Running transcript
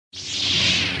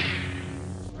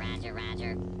Roger,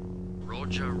 Roger.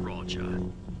 Roger, Roger.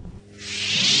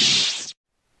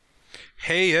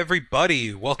 Hey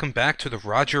everybody, welcome back to the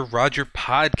Roger Roger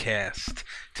podcast.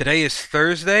 Today is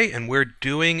Thursday and we're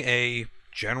doing a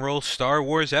general Star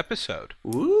Wars episode.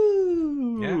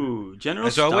 Ooh, General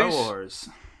As Star always. Wars.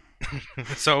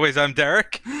 As always, I'm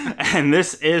Derek. And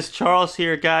this is Charles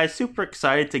here, guys. Super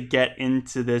excited to get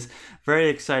into this very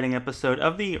exciting episode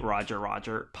of the Roger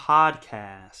Roger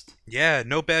podcast. Yeah,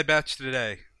 no Bad Batch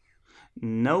today.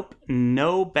 Nope,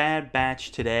 no Bad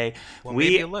Batch today. Well,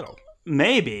 maybe a little.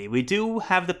 Maybe. We do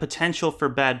have the potential for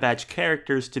Bad Batch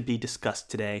characters to be discussed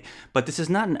today, but this is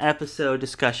not an episode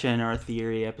discussion or a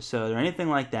theory episode or anything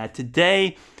like that.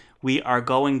 Today, we are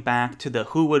going back to the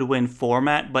Who Would Win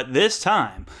format, but this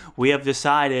time, we have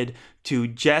decided to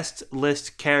just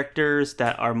list characters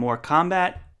that are more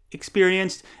combat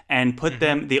experienced and put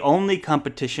them, the only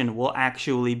competition will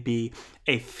actually be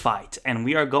a fight, and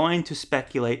we are going to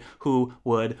speculate who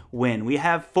would win. We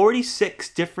have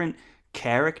 46 different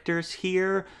characters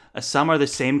here. Some are the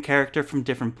same character from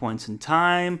different points in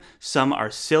time. Some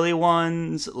are silly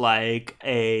ones, like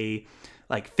 50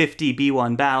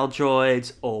 B1 battle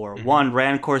droids, or one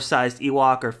Rancor-sized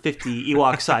Ewok, or 50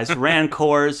 Ewok-sized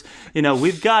Rancors. You know,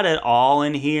 we've got it all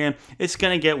in here. It's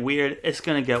gonna get weird. It's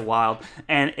gonna get wild,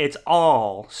 and it's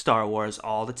all Star Wars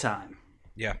all the time.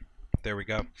 Yeah, there we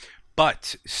go.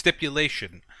 But,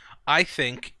 stipulation, I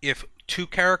think if two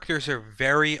characters are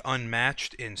very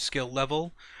unmatched in skill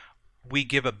level, we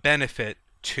give a benefit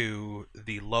to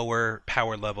the lower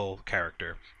power level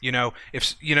character. You know,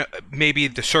 if maybe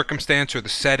the circumstance or the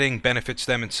setting benefits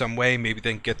them in some way, maybe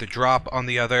they can get the drop on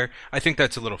the other. I think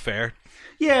that's a little fair.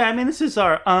 Yeah, I mean, this is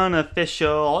our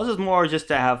unofficial. This is more just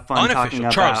to have fun talking Unofficial.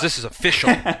 about. Charles, this is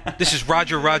official. This is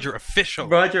Roger Roger official.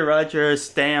 Roger,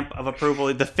 stamp of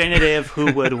approval, definitive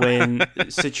who would win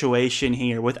situation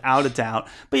here, without a doubt.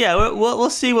 But yeah,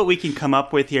 we'll see what we can come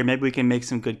up with here. Maybe we can make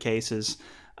some good cases.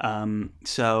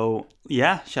 So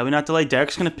yeah, shall we not delay?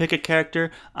 Derek's going to pick a character.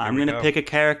 I'm going to pick a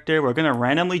character. We're going to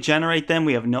randomly generate them.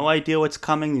 We have no idea what's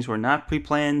coming. These were not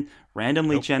pre-planned,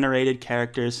 randomly generated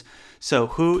characters. So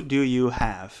who do you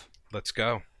have? Let's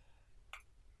go.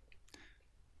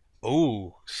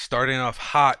 Oh, starting off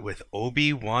hot with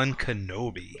Obi-Wan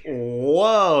Kenobi.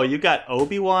 Whoa, you got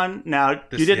Obi-Wan? Now,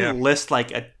 you didn't list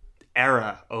like a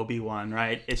era Obi-Wan,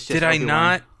 right? It's just Did I Obi-Wan.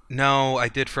 not? No, I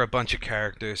did for a bunch of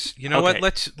characters. You know what?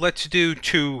 Let's do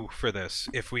two for this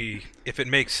if it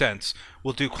makes sense.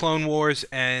 We'll do Clone Wars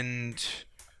and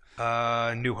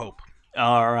New Hope.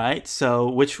 All right.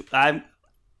 So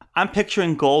I'm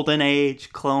picturing Golden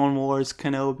Age, Clone Wars,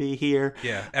 Kenobi here.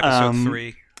 Yeah, episode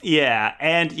 3. Yeah,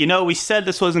 and we said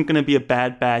this wasn't going to be a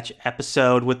Bad Batch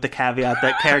episode with the caveat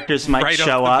that characters might Right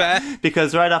show off the up bat?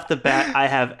 because right off the bat I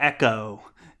have Echo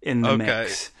in the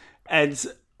mix. And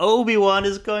Obi-Wan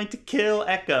is going to kill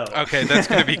Echo. Okay, that's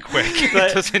going to be quick.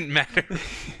 It doesn't matter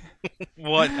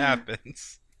what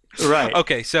happens. Right.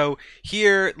 Okay, so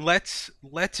here let's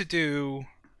do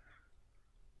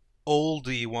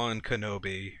Oldie-Wan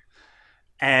Kenobi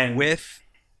And with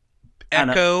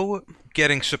Echo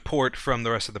getting support from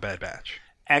the rest of the Bad Batch.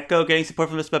 Echo getting support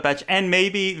from this Bad Batch, and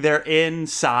maybe they're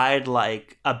inside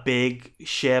like a big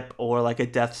ship or like a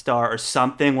Death Star or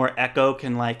something where Echo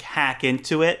can like hack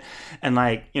into it and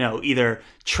either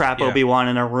trap Obi-Wan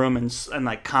in a room and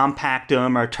like compact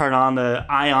him or turn on the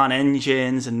ion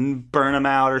engines and burn him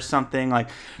out or something.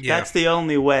 That's the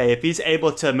only way. If he's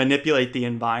able to manipulate the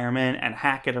environment and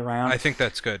hack it around. I think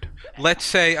that's good. Let's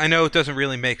say, I know it doesn't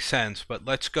really make sense, but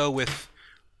let's go with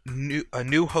a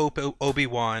New Hope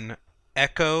Obi-Wan,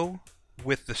 Echo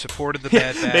with the support of the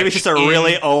Bad Batch. Maybe it's just a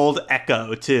really old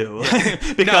Echo too.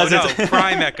 Because no,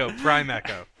 Prime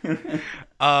Echo.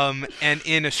 And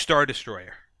in a Star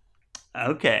Destroyer.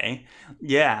 Okay.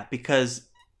 Yeah, because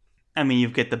you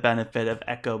get the benefit of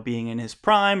Echo being in his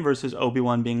prime versus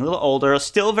Obi-Wan being a little older,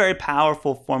 still very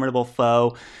powerful, formidable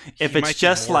foe. If it's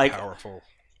just powerful.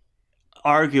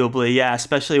 Arguably, yeah,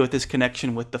 especially with his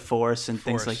connection with the Force and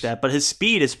things like that. But his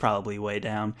speed is probably way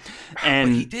down. And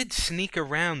but he did sneak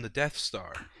around the Death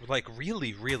Star,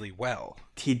 really, really well.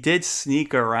 He did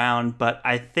sneak around, but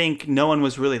I think no one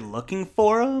was really looking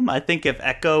for him. I think if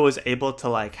Echo was able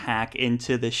to hack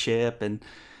into the ship and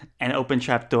open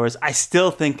trapdoors, I still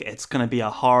think it's going to be a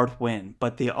hard win.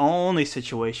 But the only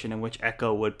situation in which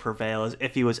Echo would prevail is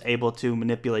if he was able to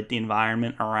manipulate the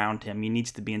environment around him. He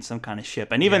needs to be in some kind of ship.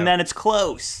 And even then, it's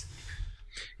close.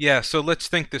 Yeah, so let's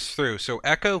think this through. So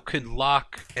Echo could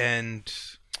lock and...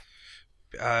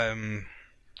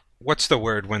 what's the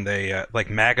word when they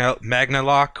magna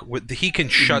lock? He can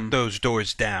shut those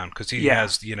doors down because he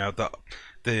has the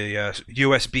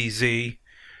USB-Z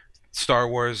Star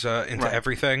Wars into Right.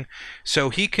 everything. So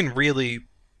he can really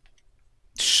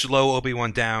slow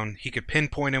Obi-Wan down. He could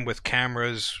pinpoint him with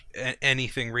cameras,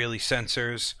 anything really,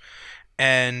 sensors,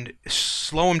 and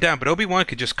slow him down. But Obi-Wan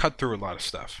could just cut through a lot of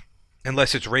stuff,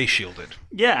 unless it's ray shielded.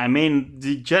 Yeah, I mean,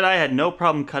 the Jedi had no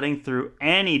problem cutting through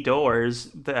any doors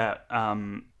that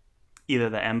either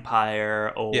the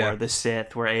Empire or Yeah. the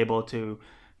Sith were able to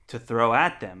throw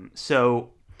at them. So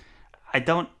I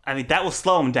mean, that will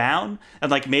slow him down, and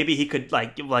like maybe he could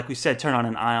like we said, turn on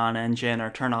an ion engine or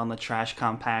turn on the trash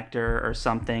compactor or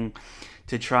something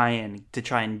to try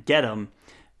and get him.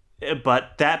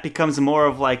 But that becomes more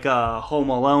of like a Home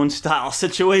Alone style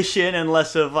situation and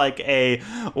less of like a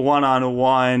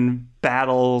one-on-one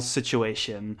battle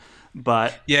situation.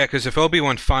 But Yeah, because if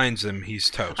Obi-Wan finds him, he's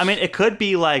toast. I mean, it could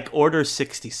be like Order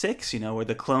 66, where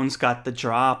the clones got the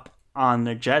drop on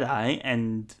the Jedi,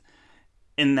 and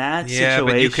in that Yeah,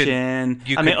 but situation,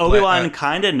 you I mean, could Obi-Wan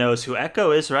kind of knows who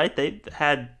Echo is, right?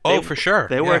 For sure.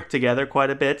 They Yeah. worked together quite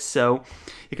a bit, so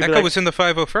he could be Echo like, was in the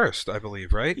 501st, I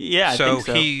believe, right? Yeah, I so think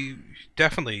so. he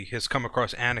definitely has come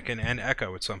across Anakin and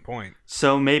Echo at some point.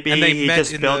 so maybe And they he met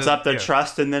just in builds the- up their yeah.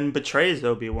 trust and then betrays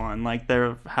Obi-Wan, like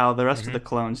how the rest Mm-hmm. of the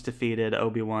clones defeated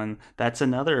Obi-Wan. That's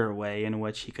another way in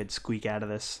which he could squeak out of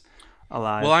this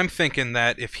alive. Well, I'm thinking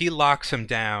that if he locks him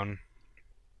down,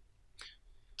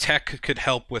 Tech could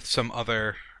help with some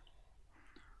other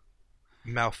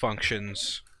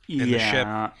malfunctions in the ship.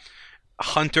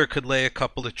 Hunter could lay a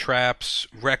couple of traps.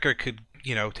 Wrecker could,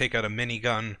 take out a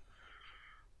minigun.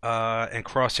 And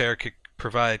Crosshair could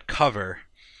provide cover.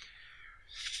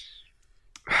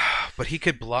 But he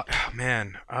could block. Oh,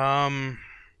 man.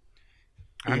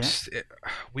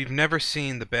 We've never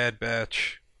seen the Bad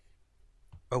Batch.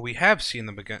 Oh, we have seen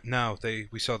them again. No,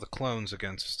 we saw the clones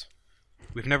against.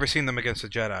 We've never seen them against the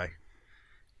Jedi.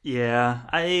 Yeah,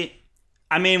 I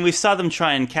mean, we saw them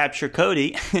try and capture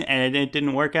Cody, and it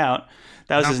didn't work out.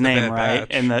 That was Not his the name, Bad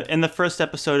right? Batch. In the first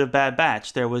episode of Bad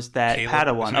Batch, there was that Caleb?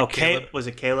 Padawan. Wasn't it Oh, Caleb? Was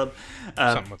it Caleb?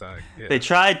 Something with that. Yeah. They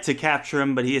tried to capture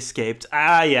him, but he escaped.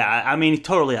 Yeah. I mean,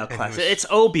 totally outclassed. And he was- It's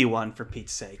Obi-Wan, for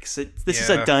Pete's sakes. This is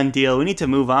Yeah. a done deal. We need to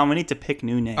move on. We need to pick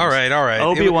new names. All right.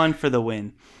 Obi-Wan for the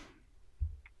win.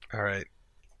 All right.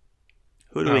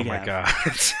 Who do Oh we my have? god.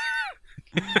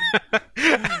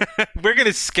 We're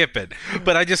gonna skip it,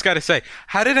 but I just gotta say,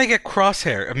 how did I get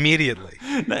Crosshair immediately?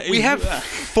 We have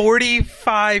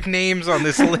 45 names on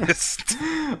this list.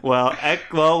 Well,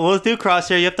 we'll do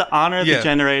Crosshair. You have to honor the Yeah.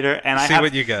 generator, and See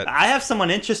what you got. I have someone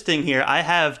interesting here. I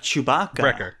have Chewbacca.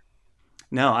 Wrecker.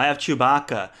 No, I have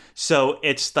Chewbacca. So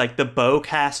it's like the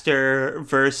bowcaster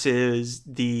versus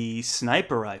the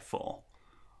sniper rifle.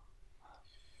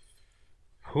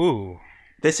 Ooh.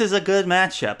 This is a good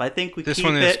matchup. I think we This keep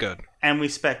one is it good. and we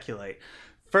speculate.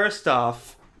 First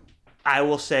off, I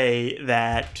will say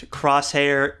that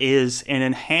Crosshair is an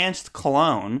enhanced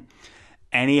clone,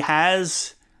 and he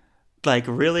has like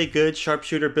really good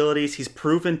sharpshooter abilities. He's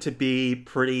proven to be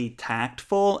pretty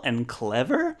tactful and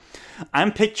clever.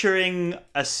 I'm picturing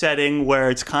a setting where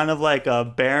it's kind of like a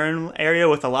barren area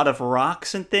with a lot of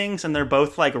rocks and things, and they're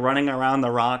both like running around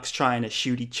the rocks trying to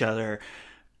shoot each other,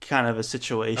 kind of a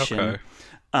situation. Okay.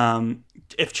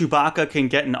 If Chewbacca can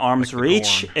get in arm's the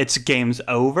reach, Gorn. it's game's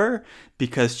over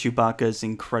because Chewbacca is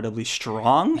incredibly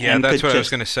strong. Yeah, and that's could what I was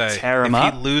just gonna say. Tear him if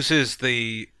up. he loses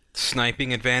the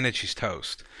sniping advantage, he's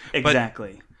toast.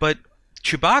 Exactly. But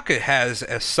Chewbacca has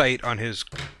a sight on his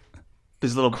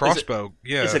His little crossbow.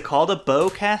 Is it called a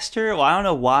bowcaster? Well, I don't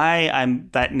know why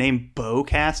that name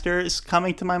bowcaster is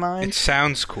coming to my mind. It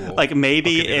sounds cool. Like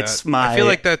maybe I'll give you it's that. my I feel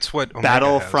like that's what Omega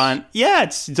Battlefront. Yeah,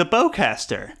 it's a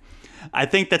bowcaster. I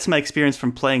think that's my experience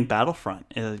from playing Battlefront.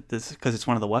 Because it's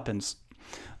one of the weapons.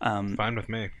 has. Fine with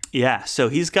me. Yeah, so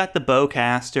he's got the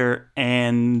bowcaster,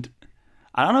 and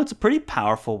I don't know. It's a pretty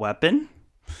powerful weapon.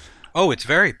 Oh,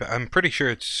 I'm pretty sure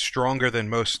it's stronger than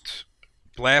most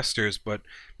blasters, but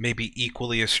maybe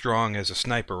equally as strong as a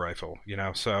sniper rifle,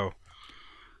 so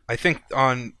I think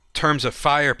on terms of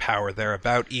firepower, they're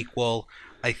about equal.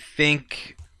 I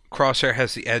think Crosshair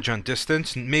has the edge on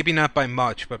distance, maybe not by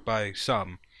much, but by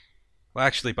some. Well,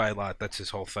 actually by a lot, that's his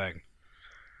whole thing.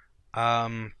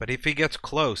 But if he gets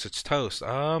close, it's toast.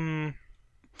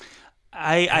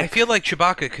 I feel like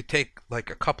Chewbacca could take like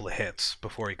a couple of hits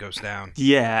before he goes down.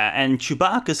 Yeah, and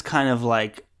Chewbacca's kind of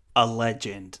like a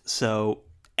legend. So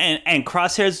and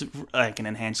Crosshair's like an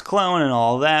enhanced clone and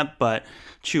all that, but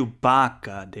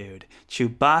Chewbacca, dude.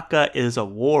 Chewbacca is a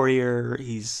warrior.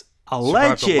 He's a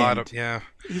Survived legend. a lot of, yeah.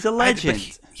 He's a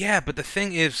legend. But the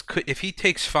thing is, if he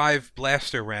takes 5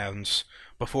 blaster rounds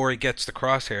before he gets the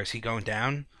crosshairs, he going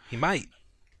down? He might.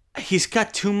 he's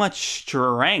got too much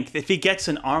strength. If he gets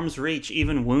an arm's reach,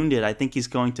 even wounded, I think he's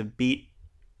going to beat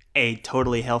a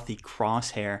totally healthy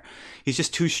Crosshair. He's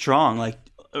just too strong. Like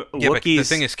Yeah, but the Wookiees.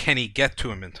 thing is, can he get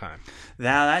to him in time?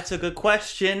 Now that's a good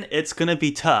question. It's gonna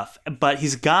be tough, but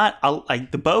he's got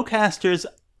like the bowcasters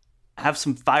have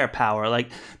some firepower. Like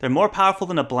they're more powerful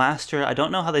than a blaster. I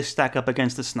don't know how they stack up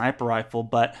against the sniper rifle,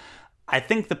 but I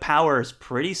think the power is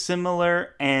pretty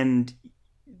similar. And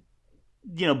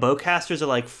bowcasters are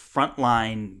like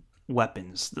frontline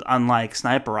weapons, unlike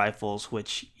sniper rifles,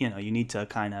 which you need to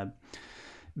kind of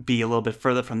be a little bit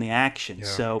further from the action. Yeah.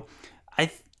 So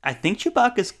I think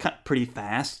Chewbacca's pretty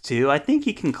fast too. I think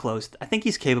he can close. I think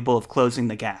he's capable of closing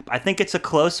the gap. I think it's a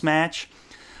close match.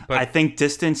 But- I think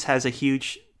distance has a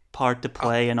huge part to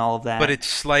play and all of that. But it's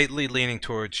slightly leaning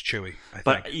towards Chewie, I think.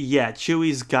 But yeah,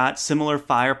 Chewie's got similar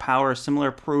firepower, similar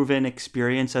proven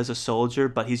experience as a soldier,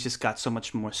 but he's just got so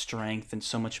much more strength and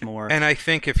so much more. And I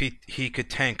think if he could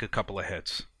tank a couple of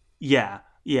hits. Yeah,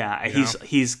 You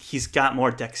he's got more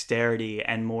dexterity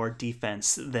and more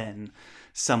defense than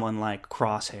someone like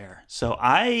Crosshair. So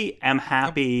I am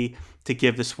happy to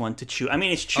give this one to Chewie. I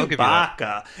mean, it's I'll give you that.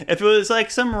 Chewbacca. If it was like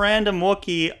some random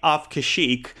Wookiee off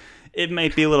Kashyyyk, it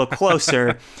might be a little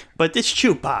closer. But it's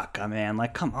Chewbacca, man.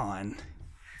 Like, come on.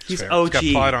 He's Fair. OG.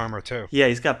 He's got plot armor too. Yeah,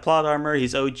 he's got plot armor.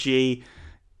 He's OG.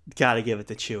 Got to give it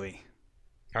to Chewie.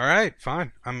 All right,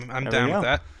 fine. I'm There down we with go.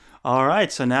 that. All right,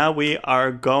 so now we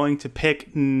are going to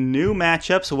pick new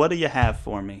matchups. What do you have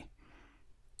for me?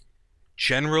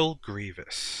 General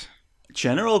Grievous.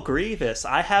 General Grievous.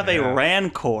 I have a Yeah.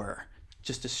 Rancor.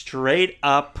 Just a straight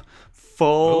up,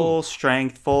 full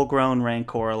strength, full grown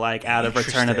Rancor, like out of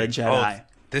Return of the Interesting. Jedi. Oh,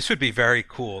 this would be very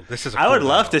cool. This is. I would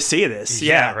love to see this.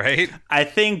 Yeah. right. I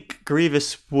think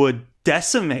Grievous would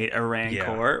decimate a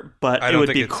Rancor, but I it don't would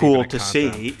think be it's cool even a to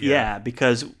concept. see. Yeah. Yeah,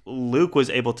 because Luke was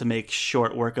able to make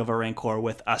short work of a Rancor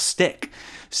with a stick.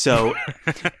 So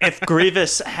if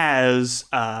Grievous has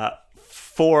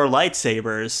 4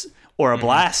 lightsabers or a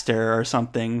blaster or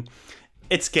something,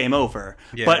 it's game over.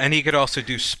 Yeah, but and he could also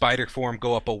do spider form,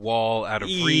 go up a wall out of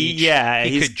reach. Yeah,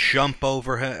 he he's- could jump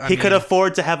over him. he could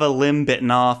afford to have a limb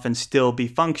bitten off and still be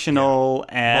functional.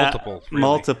 Multiple, really.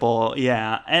 Multiple,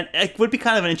 yeah. And it would be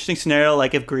kind of an interesting scenario,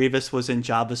 like if Grievous was in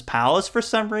Jabba's palace for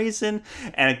some reason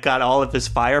and it got all of his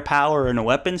firepower and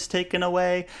weapons taken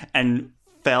away and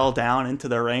fell down into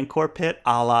the Rancor pit,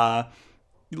 a la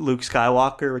Luke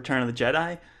Skywalker, Return of the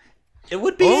Jedi. It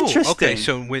would be interesting. Okay,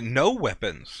 so with no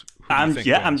weapons. who do you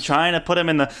think I'm wins? trying to put him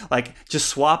in the just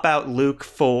swap out Luke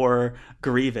for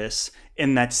Grievous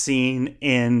in that scene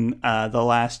in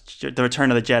the Return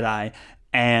of the Jedi,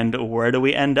 and where do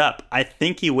we end up? I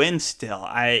think he wins still.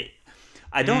 I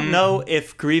don't know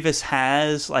if Grievous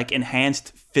has like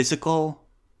enhanced physical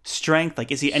strength.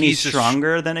 Like, is he any He's a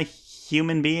stronger than a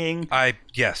human being?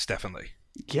 Yes, definitely,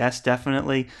 Yes,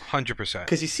 definitely. 100%.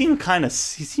 Because he seems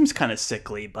kind of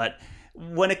sickly, but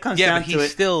when it comes Yeah, down but to he's it,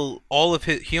 still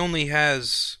he only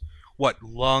has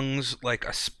lungs, like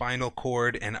a spinal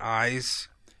cord, and eyes.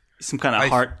 some kind of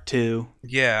heart too.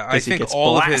 Yeah, I 'Cause he think gets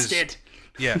all blasted.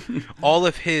 all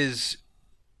of his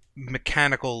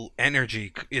mechanical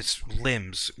energy is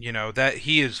limbs. That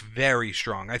he is very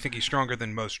strong. I think he's stronger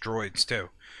than most droids too.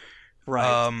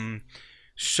 Right.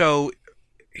 So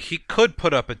he could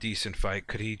put up a decent fight.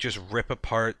 Could he just rip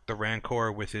apart the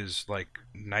Rancor with his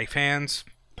knife hands?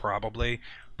 Probably.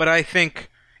 But I think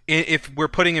if we're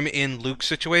putting him in Luke's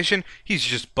situation, he's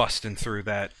just busting through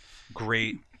that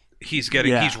great. He's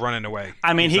running away.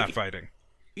 I mean, he's he- not fighting.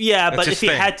 Yeah, That's but his if he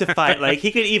thing. had to fight, he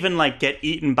could even get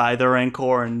eaten by the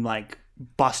Rancor and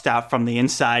bust out from the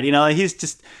inside. He's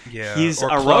just he's or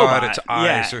a claw robot. out its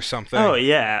eyes Yeah. or something. Oh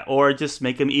yeah, or just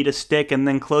make him eat a stick and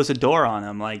then close a door on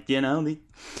him.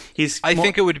 He's. I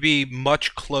think it would be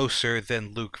much closer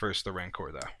than Luke versus the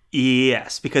Rancor, though.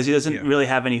 Yes, because he doesn't Yeah. really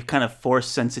have any kind of force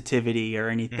sensitivity or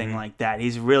anything like that.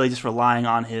 He's really just relying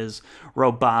on his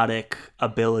robotic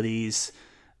abilities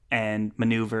and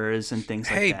maneuvers and things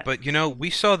like Hey, that. but we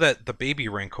saw that the baby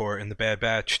Rancor in the Bad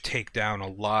Batch take down a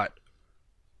lot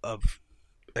of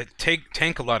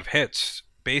tank a lot of hits,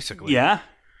 basically. Yeah.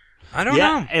 I don't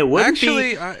Yeah, know. it wouldn't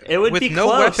Actually, be- it would with be no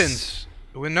close. weapons.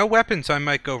 With no weapons, I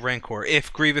might go Rancor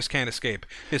if Grievous can't escape.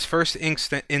 His first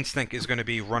instinct is going to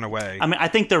be run away. I mean, I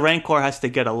think the Rancor has to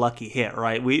get a lucky hit,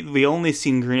 right? We only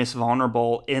seen Grievous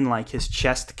vulnerable in his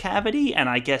chest cavity, and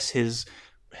I guess his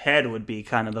head would be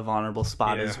kind of the vulnerable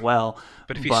spot Yeah. as well.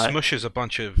 But if he smushes a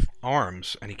bunch of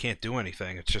arms and he can't do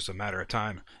anything, it's just a matter of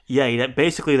time. Yeah,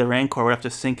 basically the Rancor would have to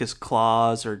sink his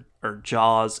claws or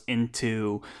jaws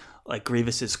into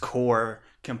Grievous's core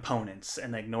components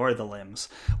and ignore the limbs,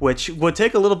 which would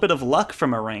take a little bit of luck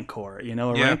from a Rancor. You know,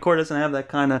 a Rancor doesn't have that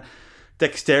kind of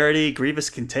dexterity. Grievous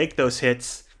can take those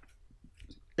hits.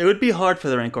 It would be hard for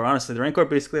the Rancor, honestly. The Rancor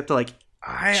basically have to, like,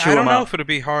 I don't know if it'll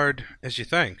be hard as you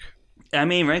think. I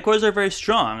mean, Rancors are very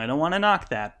strong. I don't want to knock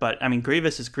that. But, I mean,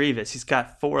 Grievous is Grievous. He's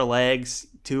got 4 legs,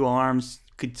 2 arms,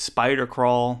 could spider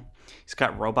crawl. He's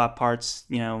got robot parts,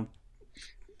 you know.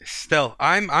 Still,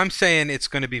 I'm saying it's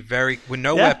going to be with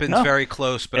no weapons, very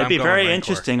close. But it'd be very Rancor.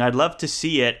 interesting. I'd love to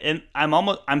see it, and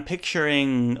I'm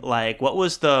picturing, like, what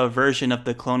was the version of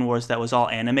the Clone Wars that was all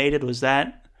animated? Was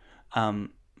that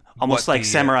almost like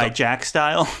Samurai Jack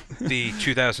style? The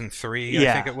 2003,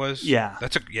 I think it was. Yeah,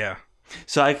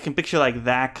 So I can picture, like,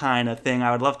 that kind of thing.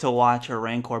 I would love to watch a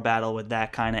Rancor battle with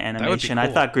that kind of animation. Cool.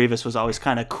 I thought Grievous was always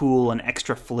kind of cool and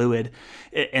extra fluid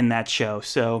in that show.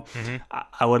 So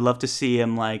I would love to see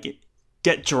him, like,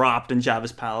 get dropped in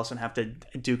Jabba's palace and have to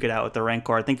duke it out with the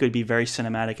Rancor. I think it would be very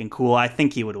cinematic and cool. I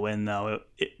think he would win, though.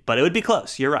 But it would be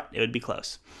close. You're right. It would be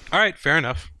close. All right. Fair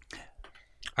enough.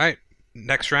 All right.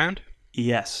 Next round?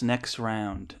 Yes, next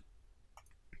round.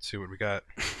 Let's see what we got.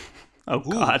 Oh,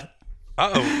 God.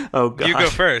 Uh-oh. Oh, God. You go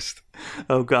first.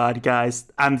 Oh, God,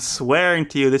 guys. I'm swearing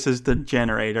to you this is the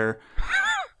generator.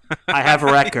 I have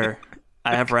Wrecker.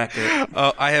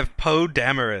 Oh, I have Poe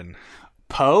Dameron.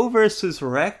 Poe versus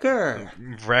Wrecker.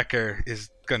 Wrecker is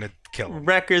going to kill him.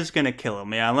 Wrecker's going to kill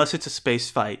him, yeah. Unless it's a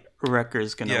space fight,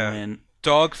 Wrecker's going to win.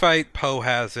 Dogfight, Poe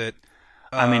has it.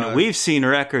 I mean, we've seen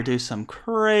Wrecker do some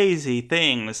crazy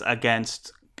things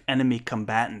against enemy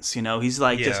combatants. You know, he's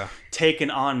like just taking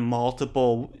on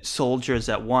multiple soldiers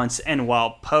at once. And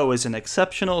while Poe is an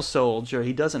exceptional soldier,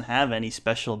 he doesn't have any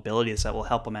special abilities that will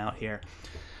help him out here.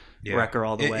 Yeah. Wrecker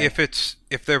all the way.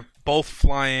 If they're both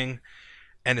flying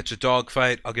and it's a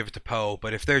dogfight, I'll give it to Poe.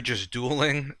 But if they're just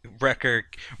dueling, Wrecker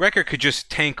could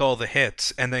just tank all the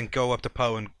hits and then go up to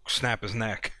Poe and snap his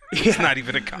neck. It's not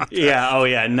even a contest.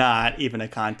 Not even a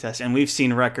contest. And we've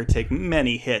seen Wrecker take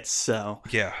many hits, so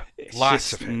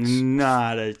lots of hits.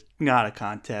 Not a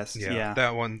contest. Yeah.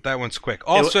 That one's quick.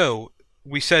 Also,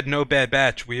 we said no Bad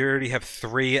Batch. We already have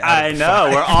 3 out of 5. I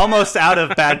know. We're almost out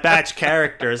of Bad Batch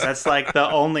characters. That's like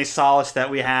the only solace that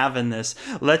we have in this.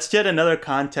 Let's get another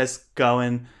contest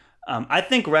going. I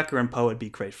think Wrecker and Poe would be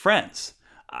great friends.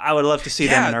 I would love to see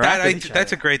them interact with each other.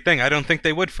 That's a great thing. I don't think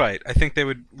they would fight. I think they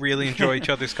would really enjoy each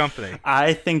other's company.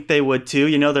 I think they would too.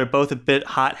 You know, they're both a bit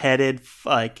hot-headed.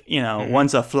 Like, you know,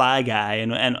 one's a fly guy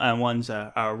and one's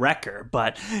a wrecker.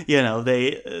 But, you know,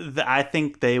 I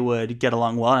think they would get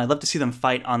along well. And I'd love to see them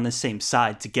fight on the same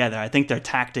side together. I think their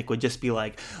tactic would just be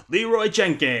like Leroy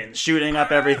Jenkins shooting up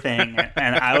everything.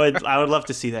 And I would love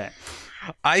to see that.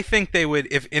 I think they would,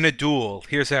 if in a duel,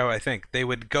 here's how I think. They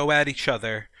would go at each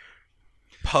other.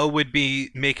 Poe would be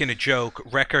making a joke.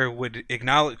 Wrecker would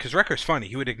acknowledge, because Wrecker's funny.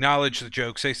 He would acknowledge the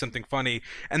joke, say something funny,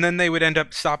 and then they would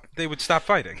stop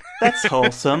fighting. That's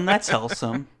wholesome. That's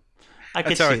wholesome.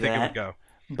 That's how I think it would go.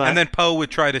 And then Poe would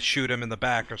try to shoot him in the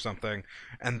back or something,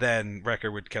 and then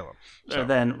Wrecker would kill him. So. Or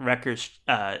then Wrecker's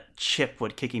chip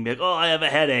would kick him, be like, "Oh, I have a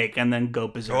headache," and then go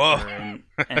berserker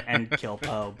and kill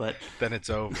Poe. But then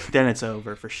it's over. Then it's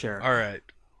over for sure. All right.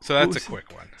 So that's a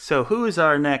quick one. So who's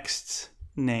our next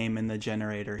name in the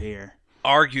generator here?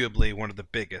 Arguably one of the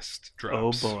biggest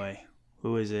drops. Oh boy.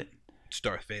 Who is it? It's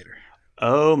Darth Vader.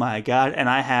 Oh my God. And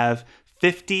I have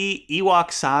 50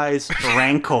 Ewok size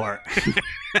Rancor.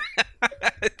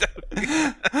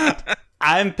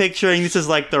 I'm picturing this is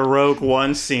like the Rogue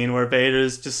One scene where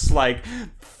Vader's just like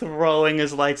throwing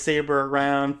his lightsaber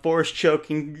around, force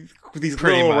choking these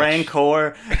little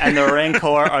Rancor, and the Rancor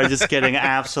are just getting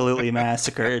absolutely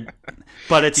massacred.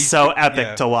 But it's so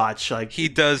epic to watch. Like he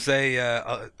does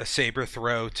a saber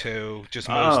throw too, just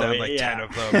mows down like 10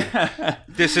 of them.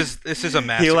 This is a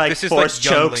massacre. He like this is force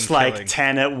chokes killing. like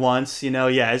 10 at once. You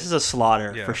know, this is a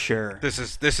slaughter for sure. This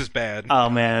is bad. Oh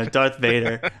man, Darth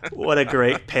Vader, what a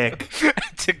great pick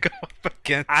to go up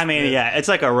against. I mean, it's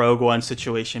like a Rogue One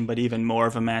situation, but even more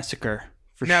of a massacre.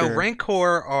 Now,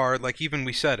 Rancor are, like even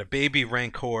we said, a baby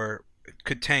Rancor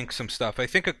could tank some stuff. I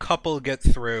think a couple get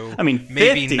through. I mean,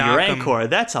 maybe 50 Rancor,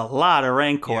 that's a lot of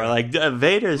Rancor. Yeah. Like,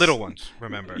 Vader's... Little ones,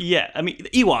 remember. Yeah, I mean,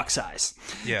 Ewok size.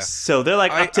 Yeah. So they're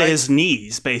like up to his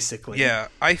knees, basically. Yeah,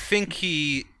 I think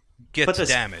he gets but there's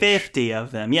damaged. 50 of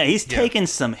them. Yeah, he's taking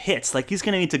some hits. Like, he's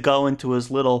going to need to go into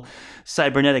his little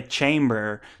cybernetic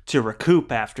chamber to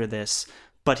recoup after this.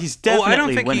 But he's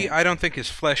definitely winning. I don't think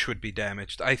his flesh would be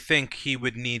damaged. I think he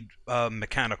would need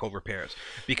mechanical repairs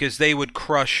because they would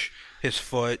crush his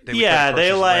foot. They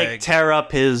like legs. Tear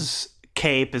up his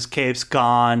cape. His cape's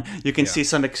gone. You can Yeah. see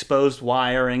some exposed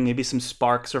wiring. Maybe some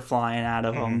sparks are flying out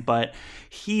of him. But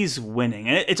he's winning.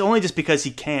 And it's only just because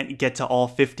he can't get to all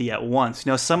 50 at once.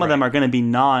 You know, some of them are going to be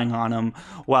gnawing on him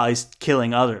while he's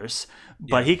killing others.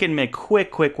 But he can make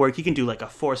quick work. He can do like a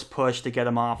force push to get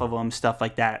him off of him, stuff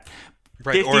like that.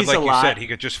 Right, or 50's like a you lot. said, he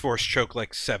could just force choke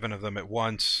like 7 of them at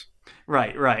once.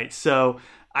 Right. So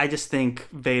I just think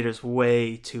Vader's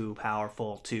way too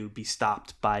powerful to be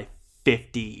stopped by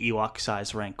 50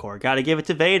 Ewok-sized Rancor. Got to give it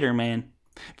to Vader, man.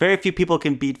 Very few people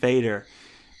can beat Vader.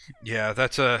 Yeah,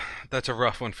 that's a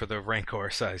rough one for the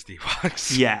Rancor-sized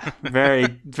Ewoks. Yeah,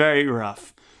 very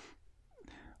rough.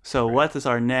 So what is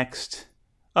our next?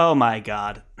 Oh my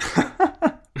God.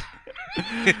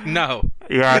 No.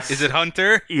 Yes. Is it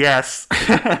Hunter? Yes.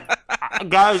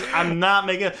 Guys, I'm not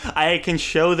making. I can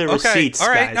show the receipts. All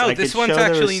right. Guys. No, I this can one's show the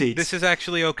actually receipts. this is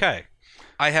actually okay.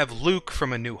 I have Luke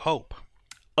from A New Hope.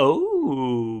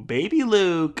 Oh, baby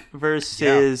Luke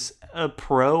versus a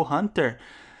pro Hunter.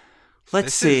 Let's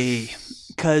This see,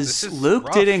 is because Luke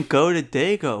rough. didn't go to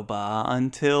Dagobah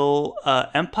until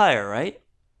Empire, right?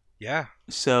 Yeah.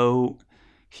 So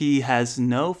he has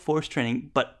no force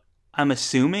training, but I'm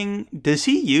assuming, does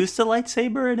he use the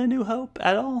lightsaber in A New Hope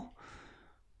at all?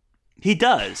 He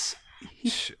does.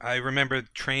 I remember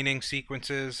training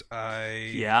sequences.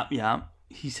 Yeah.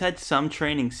 He's had some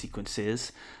training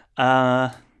sequences.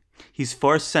 He's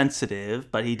force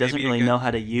sensitive, but he doesn't Maybe really again, know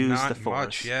how to use not the force.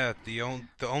 much. Yeah.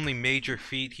 The only major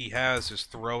feat he has is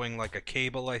throwing like a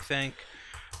cable, I think.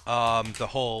 The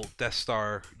whole Death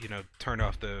Star, turn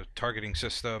off the targeting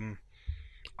system.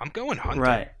 I'm going Hunter.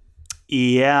 Right.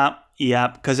 Yeah.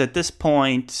 Because at this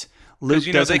point, Luke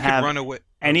Because doesn't they could have run away.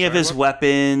 any of Sorry, his what?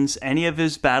 weapons, any of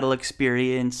his battle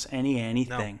experience,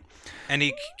 anything. And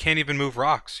he can't even move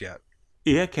rocks yet.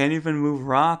 Yeah, can't even move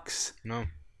rocks. No.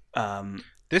 Um,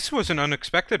 This was an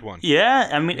unexpected one. yeah,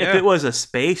 I mean, if Yeah. it was a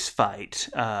space fight,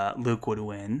 Luke would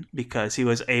win because he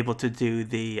was able to do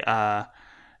the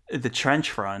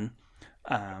trench run.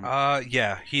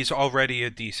 Yeah, he's already a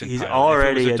decent He's pilot.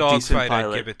 already if it a was a dogfight, decent I'd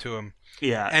pilot. give it to him.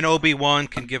 Yeah, And Obi-Wan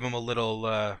can give him a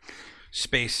little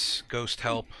space ghost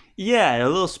help. yeah, a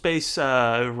little space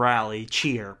rally,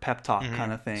 cheer, pep talk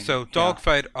kind of thing. So Yeah.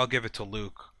 dogfight, I'll give it to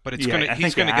Luke. But it's Yeah, I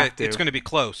he's think you gonna have get it's to. gonna be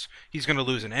close. He's gonna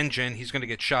lose an engine, he's gonna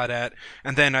get shot at,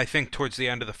 and then I think towards the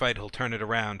end of the fight he'll turn it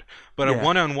around. But a Yeah.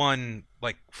 one-on-one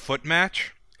like foot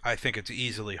match, I think it's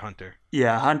easily Hunter.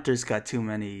 Yeah, Hunter's got too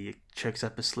many tricks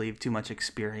up his sleeve, too much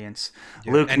experience.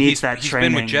 Yeah. Luke and needs that he's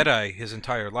training. been with Jedi his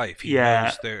entire life. He Yeah.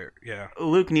 knows their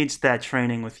Luke needs that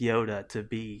training with Yoda to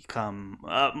become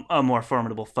a more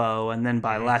formidable foe, and then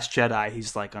by Last Jedi,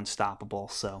 he's like unstoppable.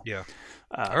 So Yeah.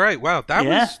 All right. Wow.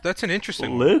 That's an interesting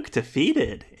one. Luke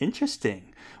defeated.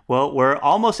 Interesting. Well, we're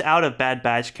almost out of Bad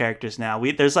Batch characters now.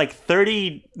 There's like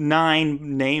 39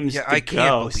 names Yeah, to I can't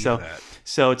go. believe So that.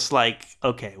 so it's like,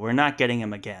 okay, we're not getting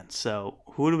him again. So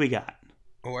who do we got?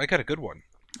 Oh, I got a good one.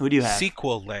 Who do you have?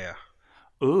 Sequel Leia.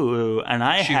 Ooh, and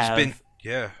I have.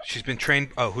 She's been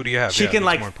trained. Oh, who do you have? She Yeah, can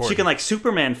that's more like important.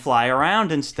 Superman fly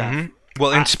around and stuff.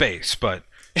 Well, in space, but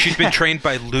she's been trained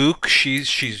by Luke.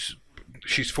 She's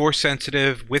force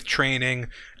sensitive with training,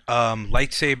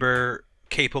 lightsaber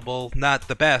capable. Not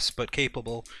the best, but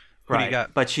capable. Who do you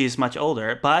got? But she's much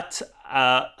older. But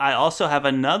I also have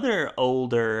another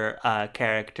older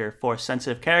character, force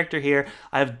sensitive character here.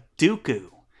 I have Dooku,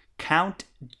 Count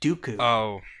Dooku.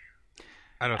 Oh,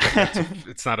 I don't think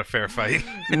it's not a fair fight.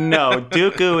 No,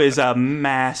 Dooku is a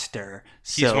master.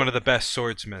 He's one of the best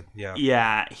swordsmen. Yeah.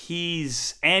 Yeah,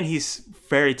 he's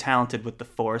very talented with the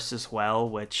Force as well,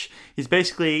 which he's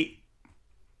basically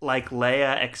like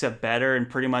Leia except better in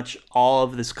pretty much all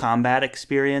of this combat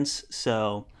experience.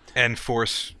 So And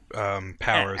force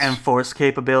powers. and Force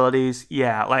capabilities.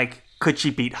 Yeah, like could she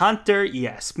beat Hunter?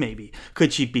 Yes, maybe.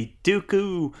 Could she beat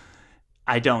Dooku?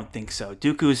 I don't think so.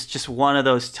 Dooku's just one of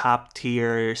those top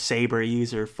tier saber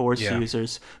user, Force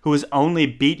users who was only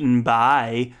beaten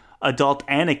by adult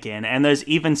Anakin, and there's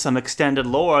even some extended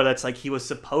lore that's like he was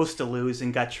supposed to lose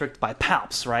and got tricked by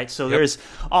Palps, right? So there's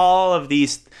all of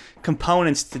these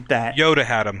components to that. Yoda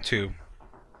had him too,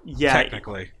 Yeah,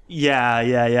 technically. yeah,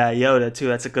 Yoda too.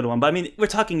 That's a good one. But I mean, we're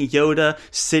talking Yoda,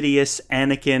 Sidious,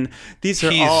 Anakin. These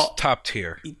are He's all top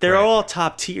tier. they're Right. all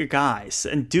top tier guys,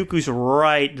 and Dooku's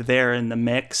right there in the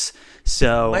mix.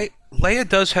 So Leia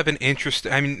does have an interest.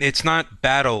 I mean, it's not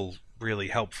battle really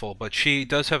helpful, but she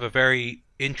does have a very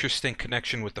interesting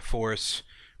connection with the Force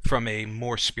from a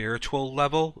more spiritual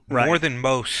level, Right. more than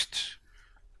most.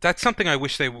 That's something I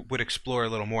wish they would explore a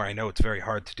little more. I know it's very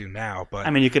hard to do now, but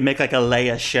I mean, you could make like a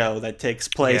Leia show that takes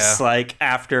place Yeah. like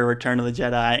after Return of the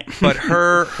Jedi. but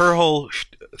her whole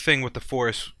thing with the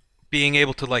Force being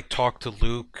able to like talk to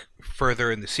Luke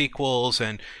further in the sequels,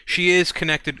 and she is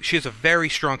connected. She has a very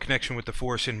strong connection with the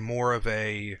Force in more of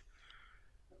I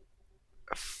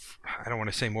don't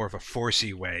want to say more of a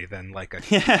forcey way than like a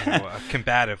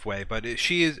combative way, but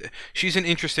she's an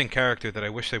interesting character that I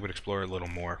wish they would explore a little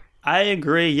more. I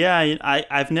agree. Yeah,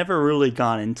 I've never really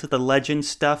gone into the Legends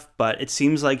stuff, but it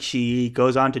seems like she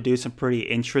goes on to do some pretty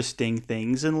interesting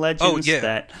things in Legends.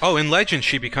 In Legends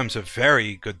she becomes a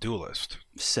very good duelist.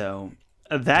 So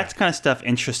that kind of stuff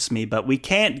interests me, but we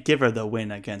can't give her the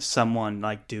win against someone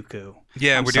like Dooku.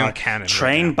 Yeah, we're doing canon.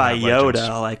 Trained right now, by Yoda. Legends.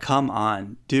 Like, come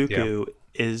on, Dooku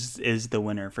is the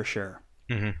winner for sure.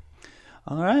 Mm-hmm.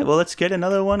 All right, well, let's get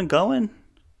another one going.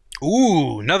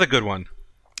 Ooh, another good one.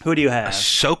 Who do you have?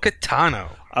 Ahsoka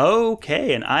Tano.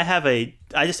 Okay, and I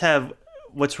just have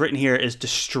what's written here is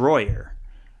Destroyer.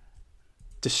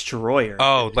 Destroyer.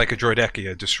 Oh, like a droideka,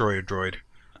 a destroyer droid.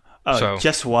 Oh, so,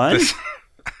 just one?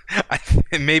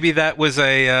 Maybe that was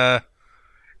a...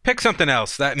 pick something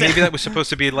else. Maybe that was supposed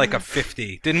to be like a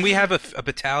 50. Didn't we have a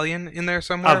battalion in there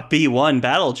somewhere? Of B1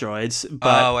 battle droids.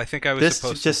 But I think I was supposed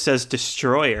to. This just says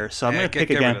Destroyer, so I'm going to pick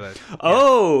again. Rid of that.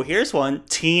 Oh, here's one.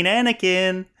 Teen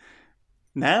Anakin.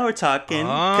 Now we're talking,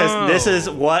 because this is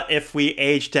what if we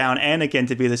age down Anakin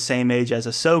to be the same age as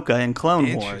Ahsoka in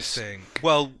Clone Wars. Interesting.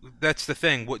 Well, that's the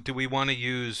thing. What do we want to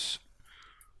use?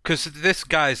 Because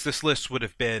this list would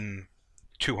have been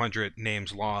 200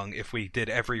 names long if we did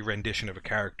every rendition of a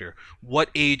character. What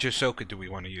age Ahsoka do we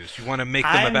want to use? Do you want to make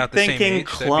them about the same age? I'm thinking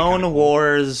Clone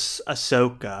Wars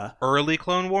Ahsoka. Early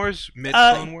Clone Wars? Mid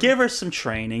Clone Wars? Give her some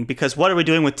training, because what are we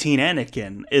doing with Teen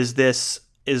Anakin? Is this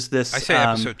I say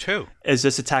episode 2. Is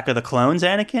this Attack of the Clones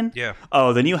Anakin? Yeah.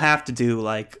 Oh, then you have to do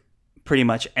like pretty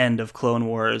much end of Clone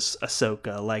Wars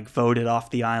Ahsoka, like voted off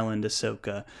the island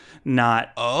Ahsoka,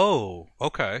 not. Oh,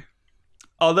 okay.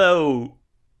 Although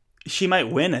she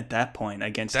might win at that point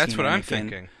against. That's Teen what Anakin. I'm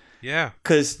thinking. Yeah.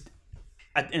 Because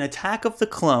in Attack of the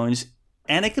Clones,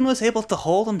 Anakin was able to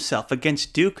hold himself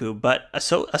against Dooku, but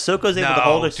Ahsoka was able to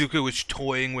hold herself. Dooku was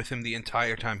toying with him the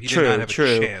entire time. He did not have a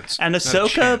chance. And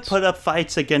Ahsoka put up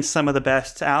fights against some of the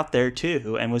best out there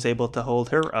too, and was able to hold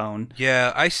her own.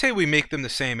 Yeah, I say we make them the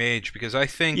same age, because I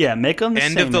think make them the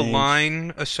end same of the age.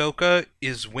 line Ahsoka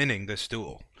is winning this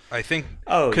duel. I think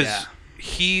because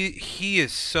he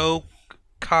is so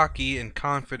cocky and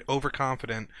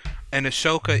overconfident, and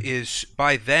Ahsoka is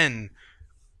by then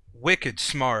wicked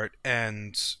smart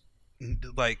and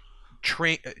like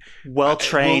well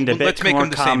trained, a bit let's make more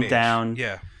them the calmed same down. age.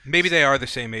 Yeah, maybe they are the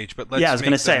same age, but let's. I was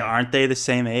going to say, aren't they the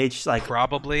same age? Like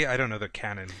probably. I don't know the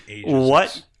canon ages.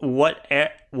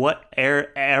 What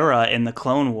era in the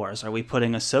Clone Wars are we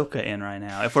putting Ahsoka in right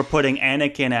now? If we're putting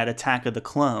Anakin at Attack of the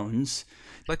Clones,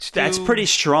 that's pretty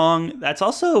strong. That's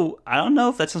also, I don't know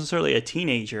if that's necessarily a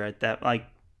teenager at that. Like,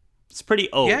 it's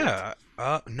pretty old. Yeah.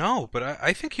 No, but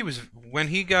I think he was when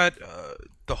he got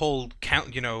the whole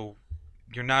count.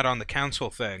 You're not on the council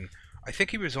thing. I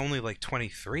think he was only like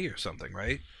 23 or something,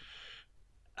 right?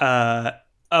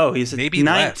 He's maybe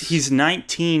less. He's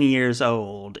 19 years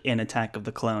old in Attack of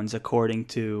the Clones, according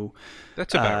to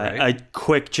that's about right. A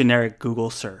quick generic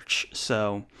Google search.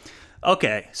 So,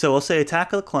 okay, so we'll say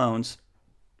Attack of the Clones.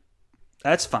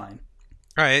 That's fine.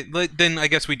 All right, then I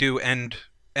guess we do end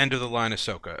of the line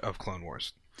Ahsoka of Clone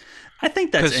Wars. I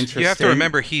think that's interesting. You have to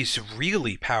remember, he's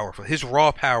really powerful. His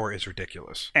raw power is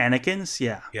ridiculous. Anakin's,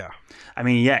 yeah. Yeah. I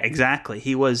mean, yeah, exactly.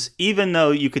 He was, even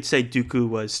though you could say Dooku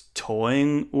was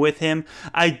toying with him,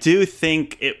 I do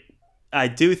think it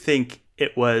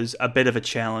was a bit of a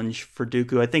challenge for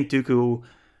Dooku. I think Dooku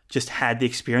just had the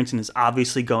experience and is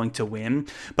obviously going to win.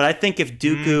 But I think if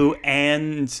Dooku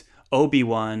and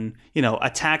Obi-Wan,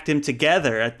 attacked him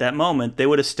together at that moment, they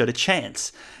would have stood a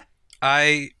chance.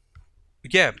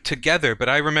 Yeah, together. But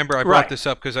I remember I brought this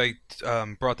up because I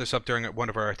brought this up during one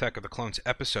of our Attack of the Clones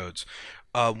episodes.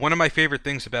 One of my favorite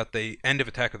things about the end of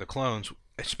Attack of the Clones,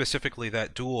 specifically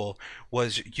that duel,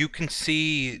 was you can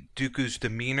see Dooku's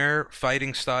demeanor,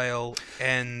 fighting style,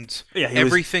 and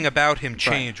everything about him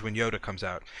change when Yoda comes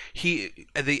out.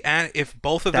 If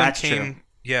both of them came... True.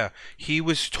 Yeah, he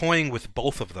was toying with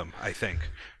both of them, I think.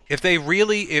 If they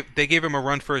gave him a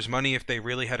run for his money, if they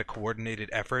really had a coordinated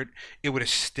effort, it would have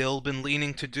still been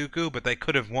leaning to Dooku, but they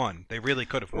could have won. They really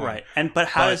could have won. Right. But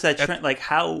how does that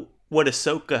how would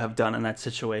Ahsoka have done in that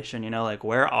situation?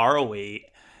 Where are we?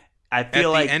 I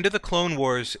feel at the end of the Clone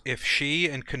Wars, if she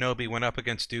and Kenobi went up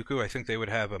against Dooku, I think they would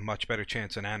have a much better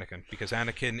chance than Anakin, because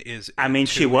Anakin is. I mean,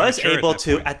 she was able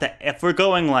to if we're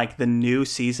going like the new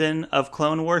season of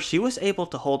Clone Wars, she was able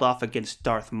to hold off against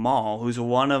Darth Maul, who's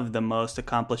one of the most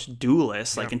accomplished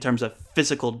duelists, like in terms of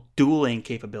physical dueling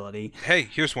capability. Hey,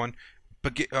 here's one: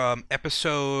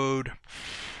 episode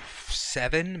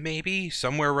 7, maybe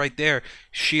somewhere right there,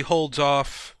 she holds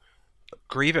off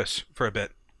Grievous for a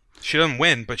bit. She doesn't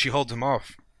win, but she holds him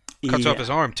off. Cuts off his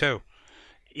arm too.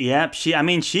 Yep. She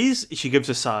gives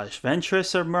Asajj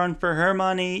Ventress a run for her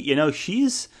money. You know,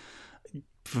 she's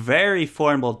very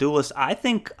formidable duelist. I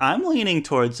think I'm leaning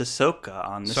towards Ahsoka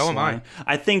on this. So am I.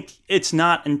 I think it's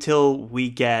not until we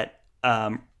get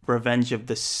Revenge of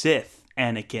the Sith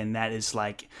Anakin that is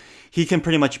like he can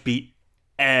pretty much beat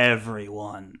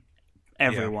everyone.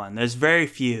 Yeah. There's very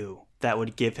few that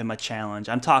would give him a challenge.